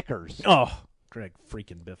Vickers. Oh, Greg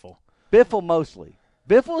freaking Biffle. Biffle mostly.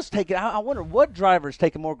 Biffle's taken – I wonder what driver's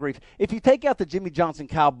taking more grief. If you take out the Jimmy Johnson,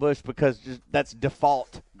 Kyle Busch, because that's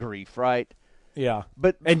default grief, right? Yeah.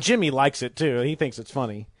 And Jimmy likes it too. He thinks it's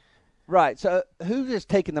funny. Right. So who has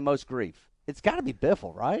taken the most grief? It's got to be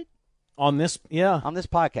Biffle, right? On this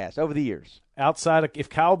podcast over the years. Outside of if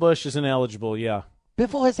Kyle Busch isn't eligible, yeah.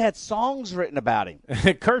 Biffle has had songs written about him.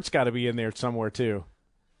 Kurt's got to be in there somewhere too.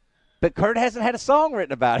 But Kurt hasn't had a song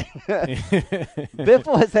written about him.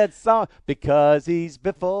 Biffle has had song because he's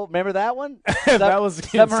Biffle. Remember that one? That was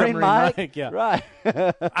Submarine Mike. Yeah, right.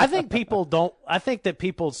 I think that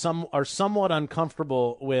people are somewhat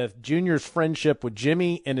uncomfortable with Junior's friendship with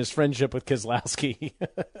Jimmy and his friendship with Keselowski.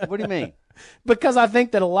 What do you mean? Because I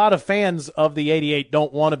think that a lot of fans of the '88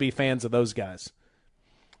 don't want to be fans of those guys.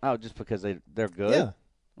 Oh, just because they're good? Yeah.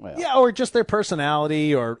 Well. Yeah, or just their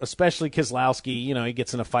personality, or especially Keselowski. He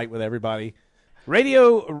gets in a fight with everybody.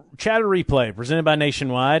 Radio Chatter Replay, presented by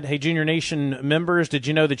Nationwide. Hey, Junior Nation members, did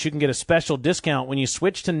you know that you can get a special discount when you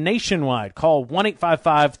switch to Nationwide? Call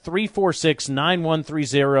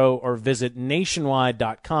 1-855-346-9130 or visit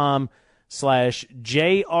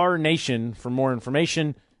nationwide.com/JRNation for more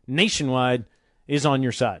information. Nationwide is on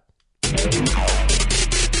your side.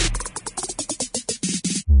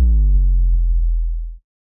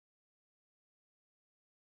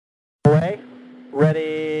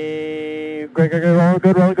 Ready, good, good, good, roll,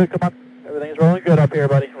 good, come on. Everything's rolling good up here,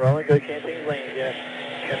 buddy. Rolling good. Can't change lanes yet.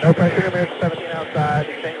 Got no pressure in mirror 17 outside.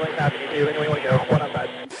 You can change lanes after you do. Anyway, you want to go. One outside.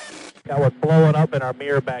 Got one blowing up in our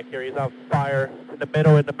mirror back here. He's on fire. In the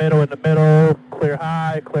middle, in the middle, in the middle. Clear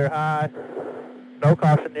high, clear high. No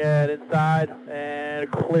caution yet. Inside. And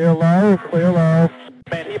clear low, clear low.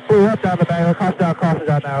 Man, he blew up down the back. Caution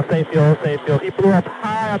down now. Safe fuel, safe fuel. He blew up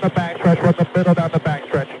high on the backstretch. We're in the middle down the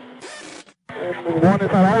backstretch. One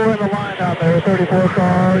inside, all the way in the line down there. 34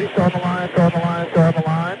 car. He's still on the line, still on the line, still on the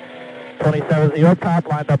line. 27 is up top,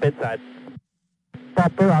 lined up inside.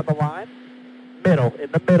 Bumper on the line. Middle,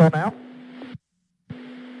 in the middle now.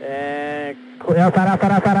 And clear outside.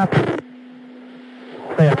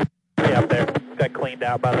 Stay up there. Got cleaned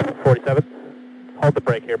out by the 47. Hold the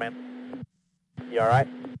brake here, man. You alright?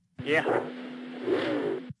 Yeah.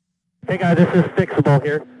 Hey guys, this is fixable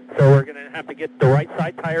here. So we're going to have to get the right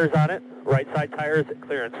side tires on it. Right side tires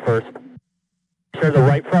clearance first. Make sure the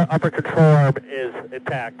right front upper control arm is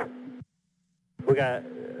intact. We're going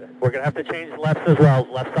to have to change lefts as well.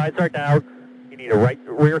 Left sides are down. You need a right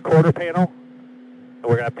rear quarter panel. And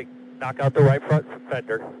we're going to have to knock out the right front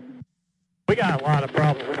fender. We got a lot of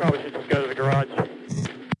problems. We probably should just go to the garage.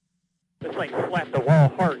 This thing slapped the wall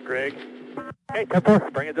hard, Greg. Hey,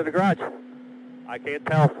 10-4, bring it to the garage. I can't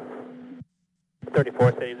tell.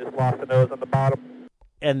 34 said he just lost the nose on the bottom.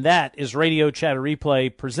 And that is Radio Chatter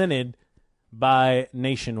Replay presented by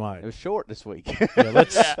Nationwide. It was short this week.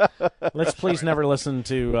 Let's please never listen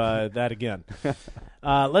to that again.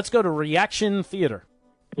 Let's go to Reaction Theater.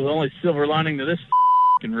 Well, the only silver lining to this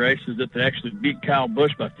race is that they actually beat Kyle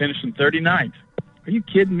Busch by finishing 39th. Are you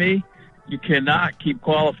kidding me? You cannot keep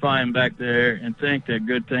qualifying back there and think that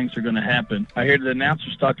good things are going to happen. I hear the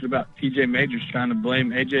announcers talking about TJ Majors trying to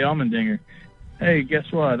blame A.J. Allmendinger. Hey,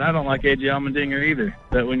 guess what? I don't like A.J. Allmendinger either.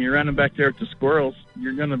 But when you're running back there with the squirrels,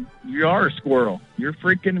 you are a squirrel. You're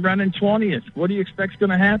freaking running 20th. What do you expect's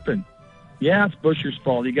going to happen? Yeah, it's Buscher's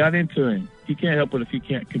fault. He got into him. He can't help it if he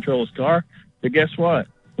can't control his car. But guess what?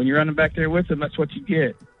 When you're running back there with him, that's what you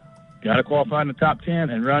get. Got to qualify in the top 10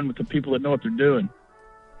 and run with the people that know what they're doing.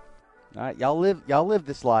 All right, y'all live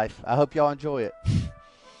this life. I hope y'all enjoy it.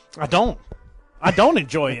 I don't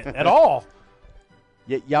enjoy it at all.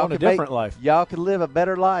 Y'all want a different life. Y'all can live a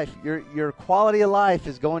better life. Your quality of life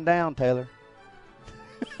is going down, Taylor.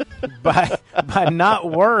 by not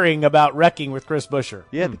worrying about wrecking with Chris Buescher.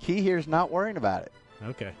 Yeah, the key here is not worrying about it.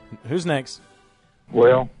 Okay. Who's next?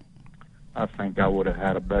 Well, I think I would have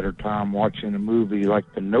had a better time watching a movie like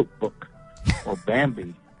The Notebook or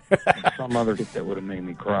Bambi or some other that would have made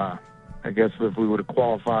me cry. I guess if we would have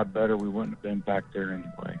qualified better, we wouldn't have been back there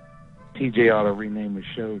anyway. TJ ought to rename his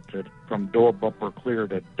show to From Door Bumper Clear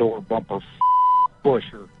to Door Bumper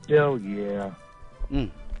Busher. Hell yeah.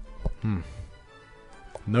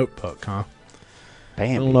 Notebook, huh?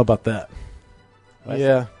 Bambi. I don't know about that.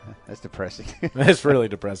 Yeah. That's depressing. That's really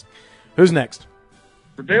depressing. Who's next?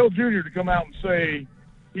 For Dale Jr. to come out and say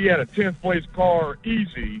he had a 10th place car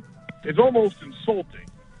easy is almost insulting.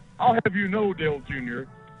 I'll have you know, Dale Jr.,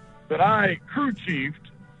 that I crew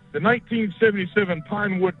chiefed the 1977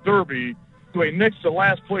 Pinewood Derby to a next to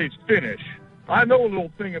last place finish. I know a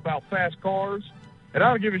little thing about fast cars, and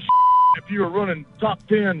I don't give a shit if you were running top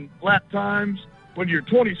 10 lap times when you're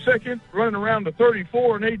 22nd, running around the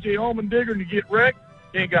 34 and A.J. Allmendinger and you get wrecked.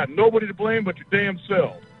 You ain't got nobody to blame but your damn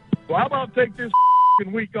self. So how about take this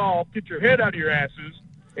week off, get your head out of your asses,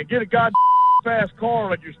 and get a goddamn fast car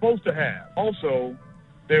like you're supposed to have. Also,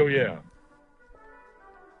 hell yeah.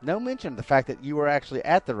 No mention of the fact that you were actually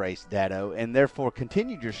at the race, Dado, and therefore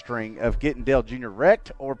continued your string of getting Dale Jr.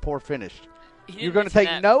 wrecked or poor finished. You're going to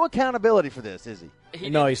take no accountability for this, is he?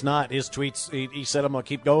 No, he's not. His tweets, he said I'm going to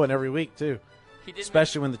keep going every week, too,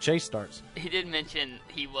 especially when the chase starts. He did mention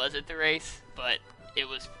he was at the race, but it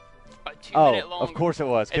was a 2-minute long. Of course it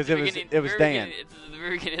was, because it was Dan. It's the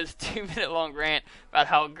very beginning, his 2-minute long rant about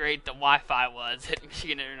how great the Wi-Fi was at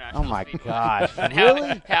Michigan International. Oh my Speedway. gosh! And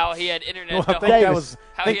Really? How he had internet. Well, I the think whole,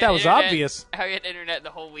 that was obvious. How he had internet the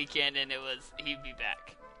whole weekend, and he'd be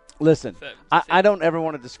back. Listen, So, I don't ever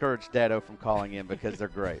want to discourage Dado from calling in because they're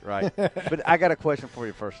great, right? But I got a question for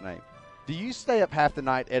your first name. Do you stay up half the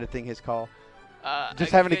night editing his call?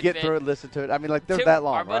 Just having to get through it and listen to it? I mean, like, they're that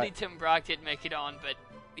long, Our buddy right? Tim Brock didn't make it on, but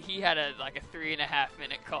he had a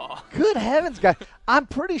 3.5-minute call. Good heavens, guys. I'm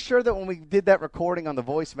pretty sure that when we did that recording on the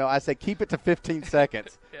voicemail, I said keep it to 15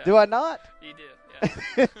 seconds. Yeah. Do I not? You do,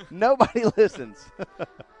 yeah. Nobody listens.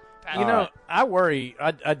 You know, I worry.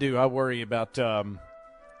 I do. I worry about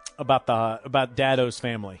Dado's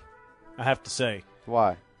family. I have to say.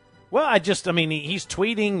 Why? Well, I mean, he's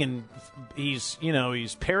tweeting and he's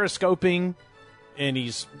periscoping and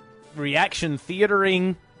he's reaction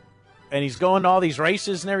theatering, and he's going to all these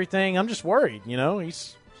races and everything. I'm just worried,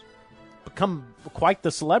 He's become quite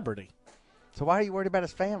the celebrity. So why are you worried about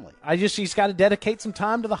his family? He's got to dedicate some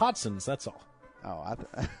time to the Hodsons, that's all. Oh,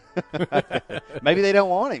 maybe they don't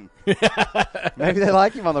want him. Maybe they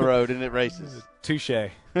like him on the road and at races. Touche.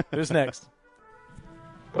 Who's next?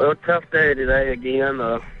 Well, tough day today again.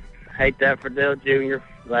 Hate that for Dale Jr.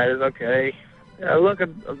 That is okay. The luck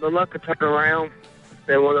of turning around. It's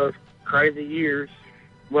been one of those crazy years.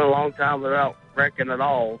 Went a long time without wrecking at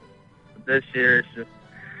all. But this year, it's just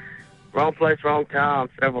wrong place, wrong time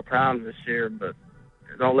several times this year. But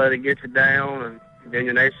don't let it get you down. And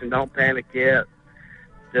Junior Nation, don't panic yet.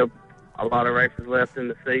 Still a lot of races left in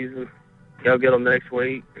the season. Go get them next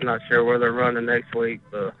week. I'm not sure where they're running next week,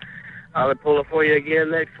 but I'll pull it for you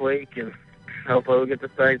again next week, and hopefully we'll get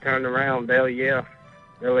this thing turned around. Dale, yeah.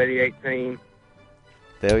 Dale 88 team.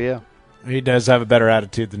 Dale, yeah. He does have a better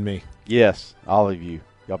attitude than me. Yes, all of you.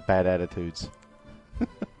 Y'all bad attitudes.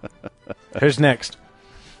 Who's next?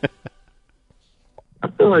 I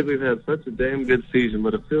feel like we've had such a damn good season,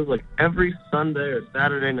 but it feels like every Sunday or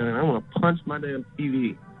Saturday night I want to punch my damn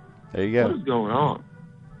TV. There you go. What is going on?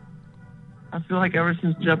 I feel like ever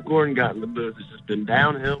since Jeff Gordon got in the booth, it's just been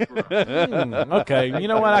downhill for us. Okay, you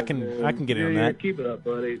know what? I can get in on that. Keep it up,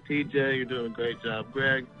 buddy. TJ, you're doing a great job.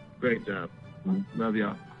 Greg, great job. Love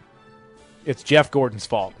y'all. It's Jeff Gordon's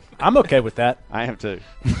fault. I'm okay with that. I am too.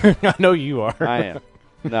 I know you are. I am.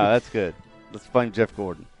 No, that's good. Let's blame Jeff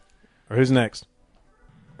Gordon. Or who's next?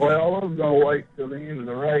 Well, I was going to wait till the end of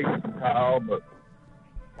the race, Kyle, but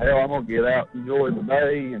hell, I'm going to get out and enjoy the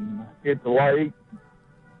day and hit the lake,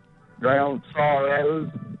 drown sorrows.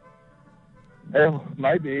 Hell,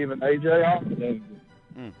 maybe even AJ Austin.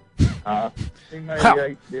 Team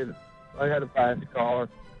 88 did it. They had a fast car.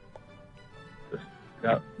 Just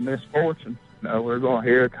got misfortune. No, we're going to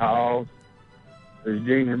hear calls. Is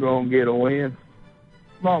Junior going to get a win?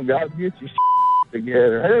 Come on, guys, get your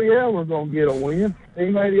together. Hell yeah, we're going to get a win.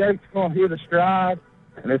 Team 88's going to hit a stride,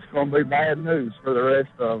 and it's going to be bad news for the rest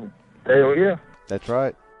of them. Hell yeah. That's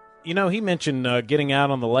right. He mentioned getting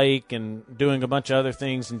out on the lake and doing a bunch of other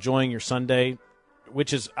things, enjoying your Sunday,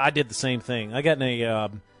 which is I did the same thing. I got in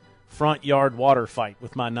a front yard water fight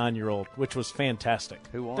with my 9-year-old, which was fantastic.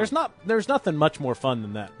 Who won? There's nothing much more fun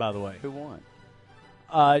than that, by the way. Who won?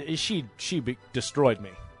 She destroyed me.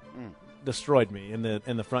 Destroyed me in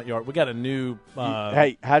the front yard. We got a new.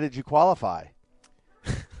 Hey, how did you qualify?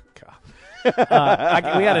 we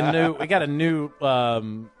got a new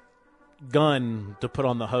gun to put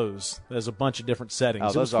on the hose. There's a bunch of different settings.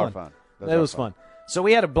 Oh, those are fun. It was fun. So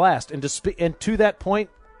we had a blast. And to that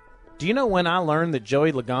point, do you know when I learned that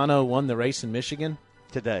Joey Logano won the race in Michigan?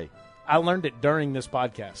 Today. I learned it during this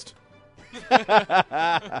podcast.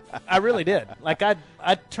 I really did. Like I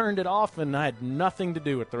turned it off and I had nothing to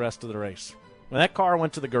do with the rest of the race. When that car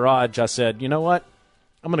went to the garage, I said, you know what?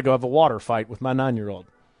 I'm going to go have a water fight with my 9-year-old.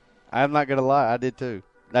 I'm not going to lie. I did too.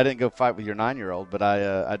 I didn't go fight with your 9-year-old, but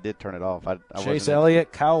I did turn it off. I Chase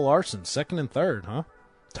Elliott, Kyle Larson, 2nd and 3rd, huh?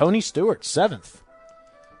 Tony Stewart, 7th.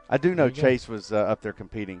 I do know Chase was up there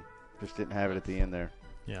competing. Just didn't have it at the end there.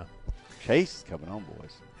 Yeah. Chase is coming on,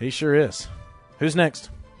 boys. He sure is. Who's next?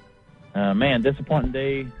 Man, disappointing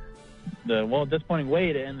day. Disappointing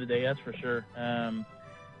way to end the day, that's for sure.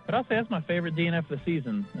 But I'll say that's my favorite DNF of the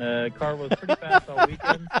season. Car was pretty fast all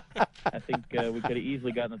weekend. I think we could have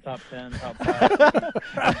easily gotten the top 10, top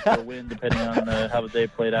 5 for a win, depending on how the day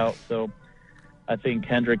played out. So I think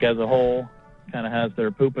Hendrick as a whole kind of has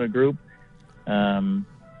their poop in a group.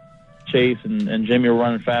 Chase and Jimmy were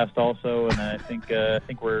running fast also, and I think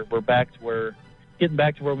we're getting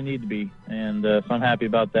back to where we need to be, and so I'm happy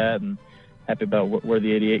about that, and happy about where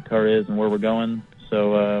the 88 car is and where we're going.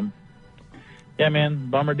 So yeah, man,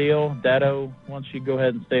 bummer deal. Dado wants you to go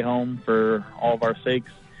ahead and stay home for all of our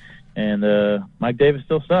sakes, and Mike Davis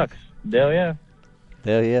still sucks. Dale, yeah.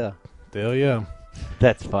 Dale, yeah. Dale, yeah.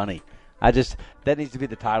 That's funny. That needs to be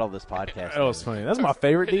the title of this podcast. That was funny. That's my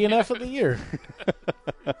favorite DNF of the year.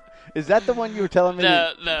 Is that the one you were telling me?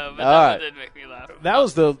 No, but that one did make me laugh.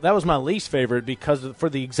 That was my least favorite for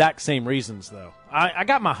the exact same reasons, though. I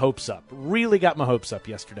got my hopes up. Really got my hopes up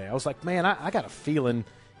yesterday. I was like, man, I got a feeling,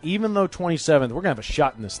 even though 27th, we're going to have a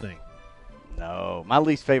shot in this thing. No. My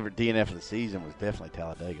least favorite DNF of the season was definitely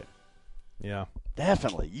Talladega. Yeah.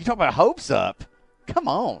 Definitely. You talk about hopes up. Come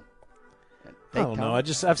on. I don't know.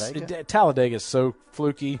 Talladega is so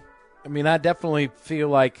fluky. I mean, I definitely feel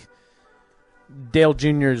like Dale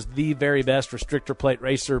Jr. is the very best restrictor plate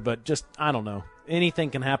racer, but just, I don't know. Anything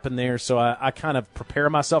can happen there, so I kind of prepare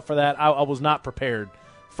myself for that. I was not prepared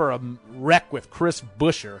for a wreck with Chris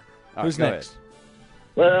Buescher. Who's next?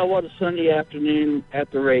 Well, what a Sunday afternoon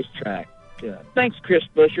at the racetrack. Thanks, Chris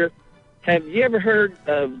Buescher. Have you ever heard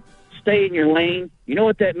of stay in your lane? You know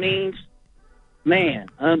what that means? Man,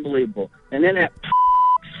 unbelievable. And then that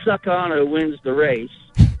Suckano wins the race.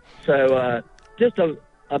 So just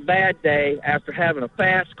a bad day after having a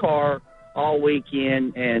fast car all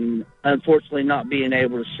weekend and unfortunately not being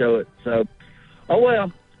able to show it. So, oh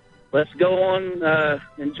well, let's go on,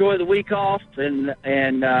 enjoy the week off and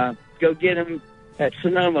go get him at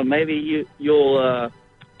Sonoma. Maybe you'll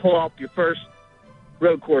pull off your first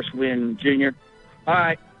road course win, Junior. All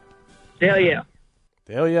right. Hell yeah.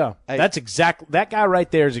 Hell yeah. Hey. That guy right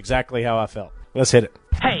there is exactly how I felt. Let's hit it.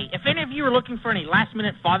 Hey, if any of you are looking for any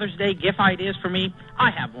last-minute Father's Day gift ideas for me,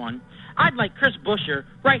 I have one. I'd like Chris Buescher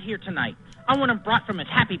right here tonight. I want him brought from his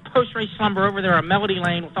happy post-race slumber over there on Melody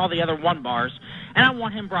Lane with all the other one-bars, and I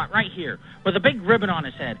want him brought right here with a big ribbon on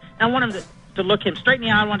his head. And I want him to look him straight in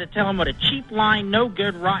the eye. I want to tell him what a cheap line, no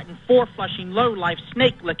good, rotten, four-flushing, low-life,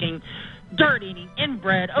 snake-licking, dirt-eating,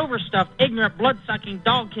 inbred, overstuffed, ignorant, blood-sucking,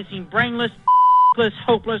 dog-kissing, brainless,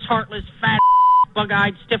 hopeless, heartless, fat,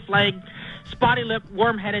 bug-eyed, stiff-legged, spotty-lipped,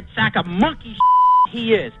 worm-headed sack of monkey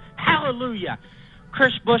he is. Hallelujah.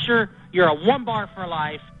 Chris Buescher, you're a one-bar for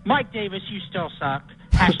life. Mike Davis, you still suck.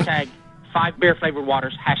 Hashtag 5 beer-flavored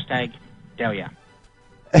waters. Hashtag Delia.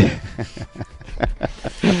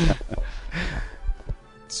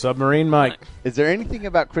 Submarine Mike. Is there anything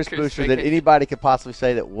about Chris Buescher that anybody could possibly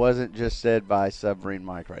say that wasn't just said by Submarine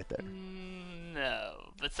Mike right there? No,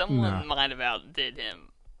 but someone might have outdid him.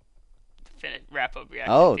 Wrap up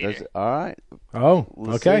reaction. Oh, all right. Oh,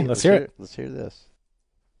 okay. Let's hear it. Let's hear this.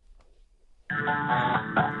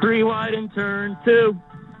 3 wide in turn 2.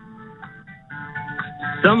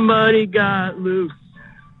 Somebody got loose.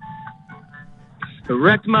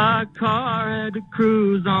 Wrecked my car, had to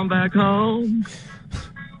cruise on back home.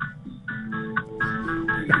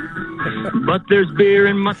 But there's beer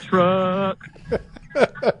in my truck.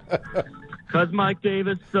 'Cause Mike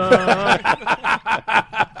Davis sucks.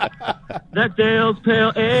 That Dale's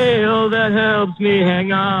Pale Ale that helps me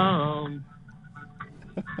hang on.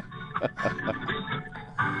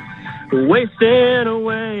 Wasting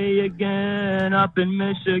away again up in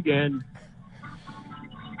Michigan.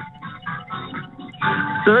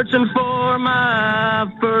 Searching for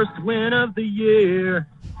my first win of the year.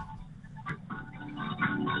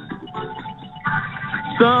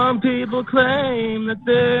 Some people claim that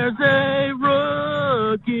there's a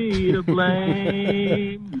rookie to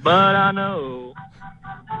blame, but I know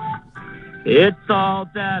it's all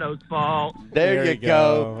Dato's fault. There you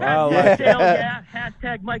go. Hashtag Dale, yeah.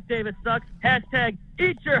 Hashtag Mike Davis sucks. Hashtag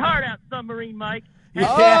eat your heart out, Submarine Mike.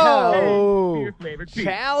 Oh, beer-flavored beer.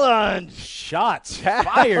 Challenge. Shots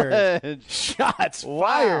fired. Shots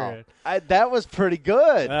fired. That was pretty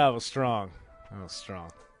good. That was strong.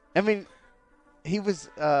 I mean, he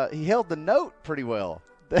held the note pretty well.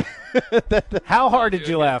 How hard did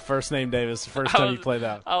you laugh, First Name Davis, the first time you played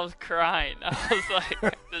that? I was crying. I was like,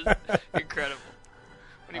 this is incredible.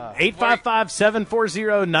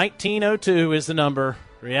 855-740-1902 is the number.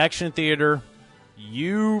 Reaction Theater.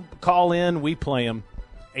 You call in, we play them.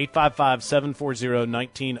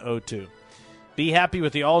 855-740-1902. Be happy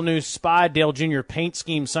with the all-new Spy Dale Jr. paint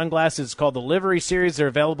scheme sunglasses called the Livery Series. They're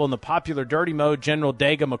available in the popular Dirty Mode, General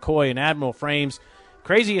Dega, McCoy, and Admiral frames.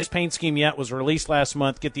 Craziest paint scheme yet was released last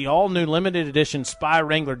month. Get the all-new limited edition Spy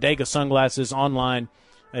Wrangler Dega sunglasses online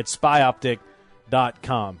at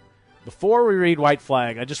spyoptic.com. Before we read White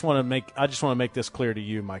Flag, I just want to make this clear to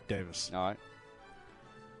you, Mike Davis. All right.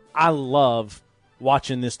 I love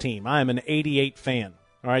watching this team. I am an 88 fan.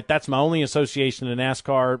 All right, that's my only association to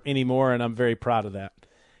NASCAR anymore, and I'm very proud of that.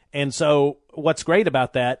 And so what's great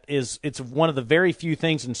about that is it's one of the very few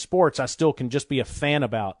things in sports I still can just be a fan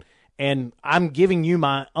about. And I'm giving you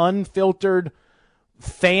my unfiltered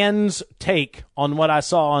fans' take on what I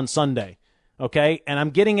saw on Sunday, okay? And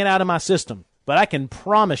I'm getting it out of my system. But I can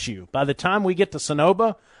promise you, by the time we get to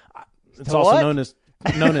Sonoma, it's also known as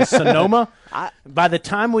Sonoma. By the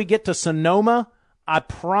time we get to Sonoma, I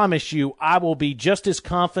promise you I will be just as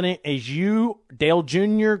confident as you, Dale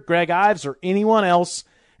Jr., Greg Ives, or anyone else,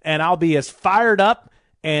 and I'll be as fired up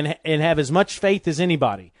and have as much faith as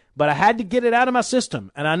anybody. But I had to get it out of my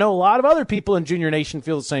system, and I know a lot of other people in Junior Nation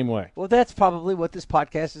feel the same way. Well, that's probably what this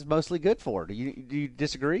podcast is mostly good for. Do you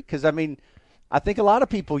disagree? Because, I mean, I think a lot of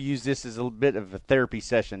people use this as a bit of a therapy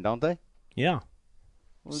session, don't they? Yeah.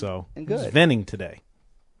 So, and good. It's venting today.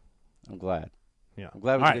 I'm glad. Yeah. I'm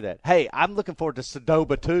glad we could do that. Hey, I'm looking forward to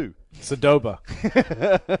Sadoba, too. Sadoba.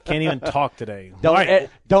 Can't even talk today.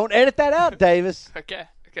 Don't edit that out, Davis. Okay.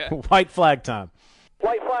 White flag time.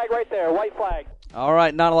 White flag right there, white flag. All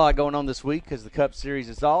right, not a lot going on this week because the Cup Series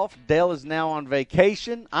is off. Dale is now on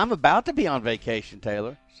vacation. I'm about to be on vacation,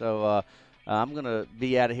 Taylor. So I'm going to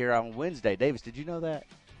be out of here on Wednesday. Davis, did you know that?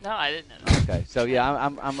 No, I didn't know that. Okay, so yeah,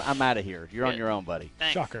 I'm out of here. You're on your own, buddy.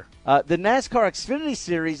 Thanks. Shocker. The NASCAR Xfinity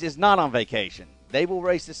Series is not on vacation. They will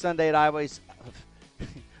race this Sunday at Iowa's.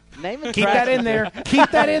 Name and Keep that in there.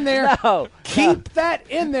 Keep that in there. No. Keep that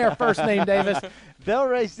in there, first name Davis. They'll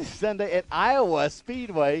race this Sunday at Iowa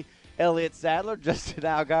Speedway. Elliott Sadler, Justin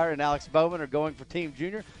Allgaier, and Alex Bowman are going for Team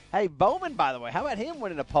Junior. Hey, Bowman, by the way, how about him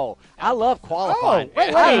winning a pole? I love qualifying.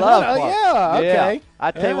 Wait, I love qualifying. yeah, okay. Yeah.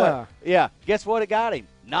 I tell you what, guess what it got him?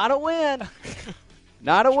 Not a win.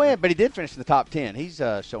 Not a win, but he did finish in the top 10. He's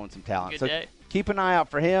showing some talent. Good day. Keep an eye out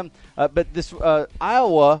for him. But this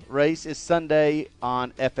Iowa race is Sunday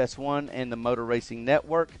on FS1 and the Motor Racing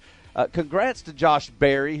Network. Congrats to Josh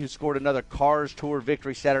Berry, who scored another Cars Tour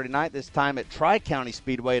victory Saturday night, this time at Tri-County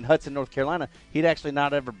Speedway in Hudson, North Carolina. He'd actually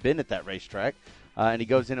not ever been at that racetrack, and he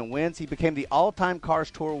goes in and wins. He became the all-time Cars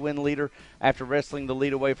Tour win leader after wrestling the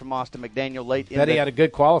lead away from Austin McDaniel late in the... he had a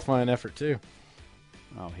good qualifying effort, too.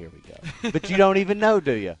 Oh, here we go. But you don't even know,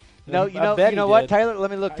 do you? No, you know what, Taylor?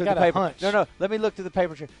 Let me look through the paper. No, let me look through the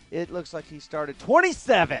paper. It looks like he started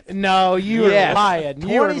 27th. No, you were lying. 27.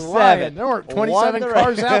 You were lying. There weren't 27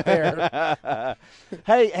 cars out there.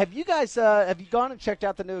 Hey, have you guys have you gone and checked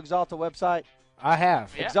out the new Exalta website? I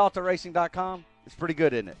have. Yeah. ExaltaRacing.com. It's pretty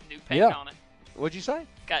good, isn't it? New paint on it. What'd you say?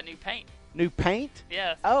 Got new paint. New paint?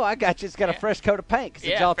 Yeah. Oh, I got you. It's got a fresh coat of paint.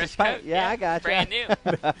 Exalta's fresh paint. coat. Yeah, I got you. Brand new.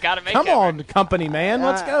 Got a makeover. Come on, company man.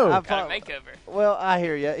 Let's go. Got a makeover. Well, I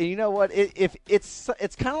hear you. And you know what? If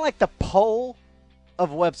it's kind of like the poll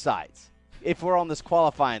of websites. If we're on this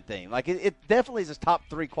qualifying theme, like it definitely is his top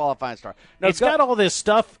 3 qualifying star. No, it's got all this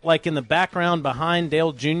stuff like in the background behind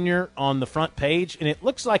Dale Jr. on the front page, and it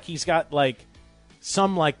looks like he's got like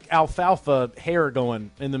some like alfalfa hair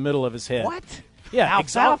going in the middle of his head. What? Yeah,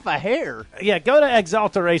 alfalfa hair. Yeah, go to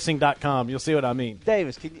exaltaracing.com. You'll see what I mean.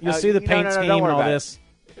 Davis, can you? You'll see the paint scheme and all this.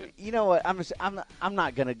 You know what? I'm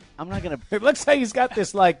not gonna. It looks like he's got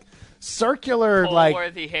this like circular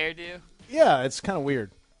Pole-worthy hairdo. Yeah, it's kind of weird.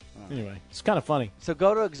 Anyway, it's kind of funny. So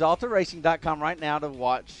go to exaltaracing.com right now to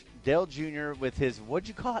watch Dale Jr. with his, what'd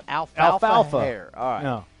you call it? Alfalfa hair. All right.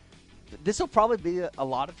 No. This will probably be a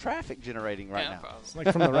lot of traffic generating right now. Probably. It's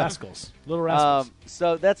like from the Rascals. Little Rascals.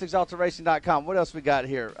 So that's exaltaracing.com. What else we got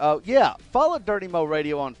here? Follow Dirty Mo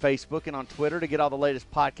Radio on Facebook and on Twitter to get all the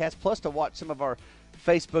latest podcasts, plus to watch some of our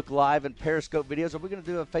Facebook Live and Periscope videos. Are we going to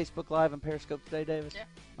do a Facebook Live and Periscope today, Davis? Yeah.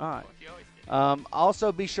 All right. Well, you always do.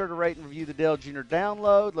 Also, be sure to rate and review the Dale Jr.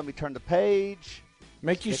 download. Let me turn the page.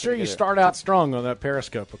 Make you sure you start out strong on that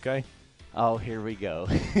Periscope, okay? Oh, here we go.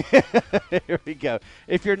 Here we go.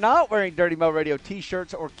 If you're not wearing Dirty Mo Radio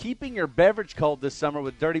T-shirts or keeping your beverage cold this summer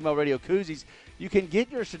with Dirty Mo Radio koozies, you can get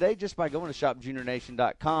yours today just by going to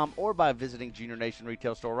shopjuniornation.com or by visiting Junior Nation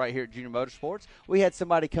retail store right here at Junior Motorsports. We had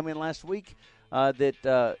somebody come in last week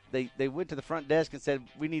that they went to the front desk and said,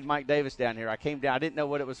 we need Mike Davis down here. I came down. I didn't know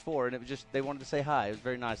what it was for, and it was just they wanted to say hi. It was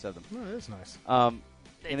very nice of them. Oh, it is nice.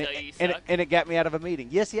 They tell you suck? And it got me out of a meeting.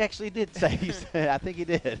 Yes, he actually did say. I think he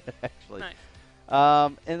did, actually.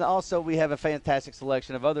 Nice. And also, we have a fantastic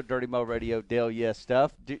selection of other Dirty Mo Radio Dale Yeah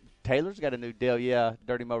stuff. Taylor's got a new Dale Yeah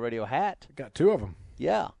Dirty Mo Radio hat. Got 2 of them.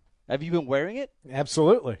 Yeah. Have you been wearing it?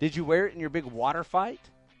 Absolutely. Did you wear it in your big water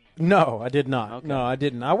fight? No, I did not. Okay. No, I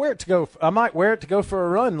didn't. I might wear it to go for a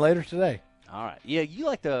run later today. All right. Yeah, you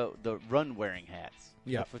like the run wearing hats.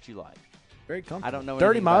 Yeah. That's what you like. Very comfortable. I don't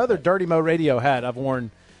know My other Dirty Mo Radio hat I've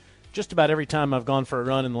worn just about every time I've gone for a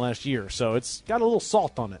run in the last year, so it's got a little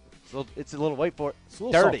salt on it. It's a little wait for it. It's a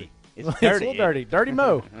little dirty. Salty. It's dirty. It's a little dirty. Dirty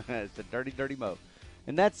Mo. It's a dirty Mo.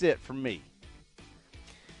 And that's it from me.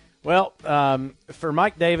 Well, for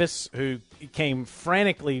Mike Davis, who came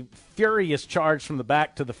frantically furious charge from the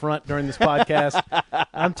back to the front during this podcast,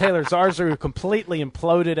 I'm Taylor Zarzer, who completely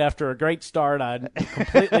imploded after a great start. I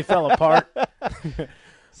completely fell apart.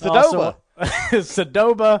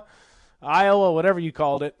 Sadoba, Iowa, whatever you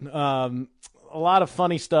called it. A lot of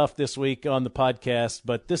funny stuff this week on the podcast,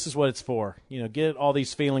 but this is what it's for. Get all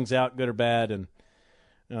these feelings out, good or bad, and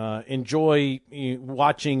enjoy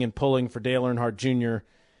watching and pulling for Dale Earnhardt Jr.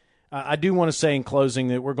 I do want to say in closing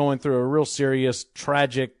that we're going through a real serious,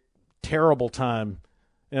 tragic, terrible time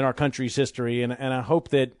in our country's history, and I hope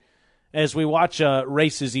that as we watch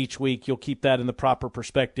races each week, you'll keep that in the proper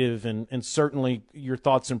perspective, and certainly your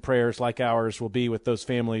thoughts and prayers, like ours, will be with those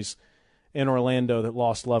families in Orlando that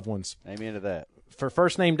lost loved ones. Amen to that. For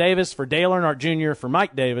First Name Davis, for Dale Earnhardt Jr., for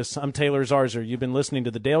Mike Davis, I'm Taylor Zarzer. You've been listening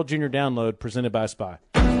to the Dale Jr. Download presented by SPY.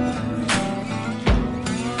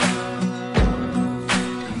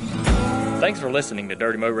 Thanks for listening to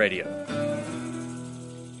Dirty Mo Radio.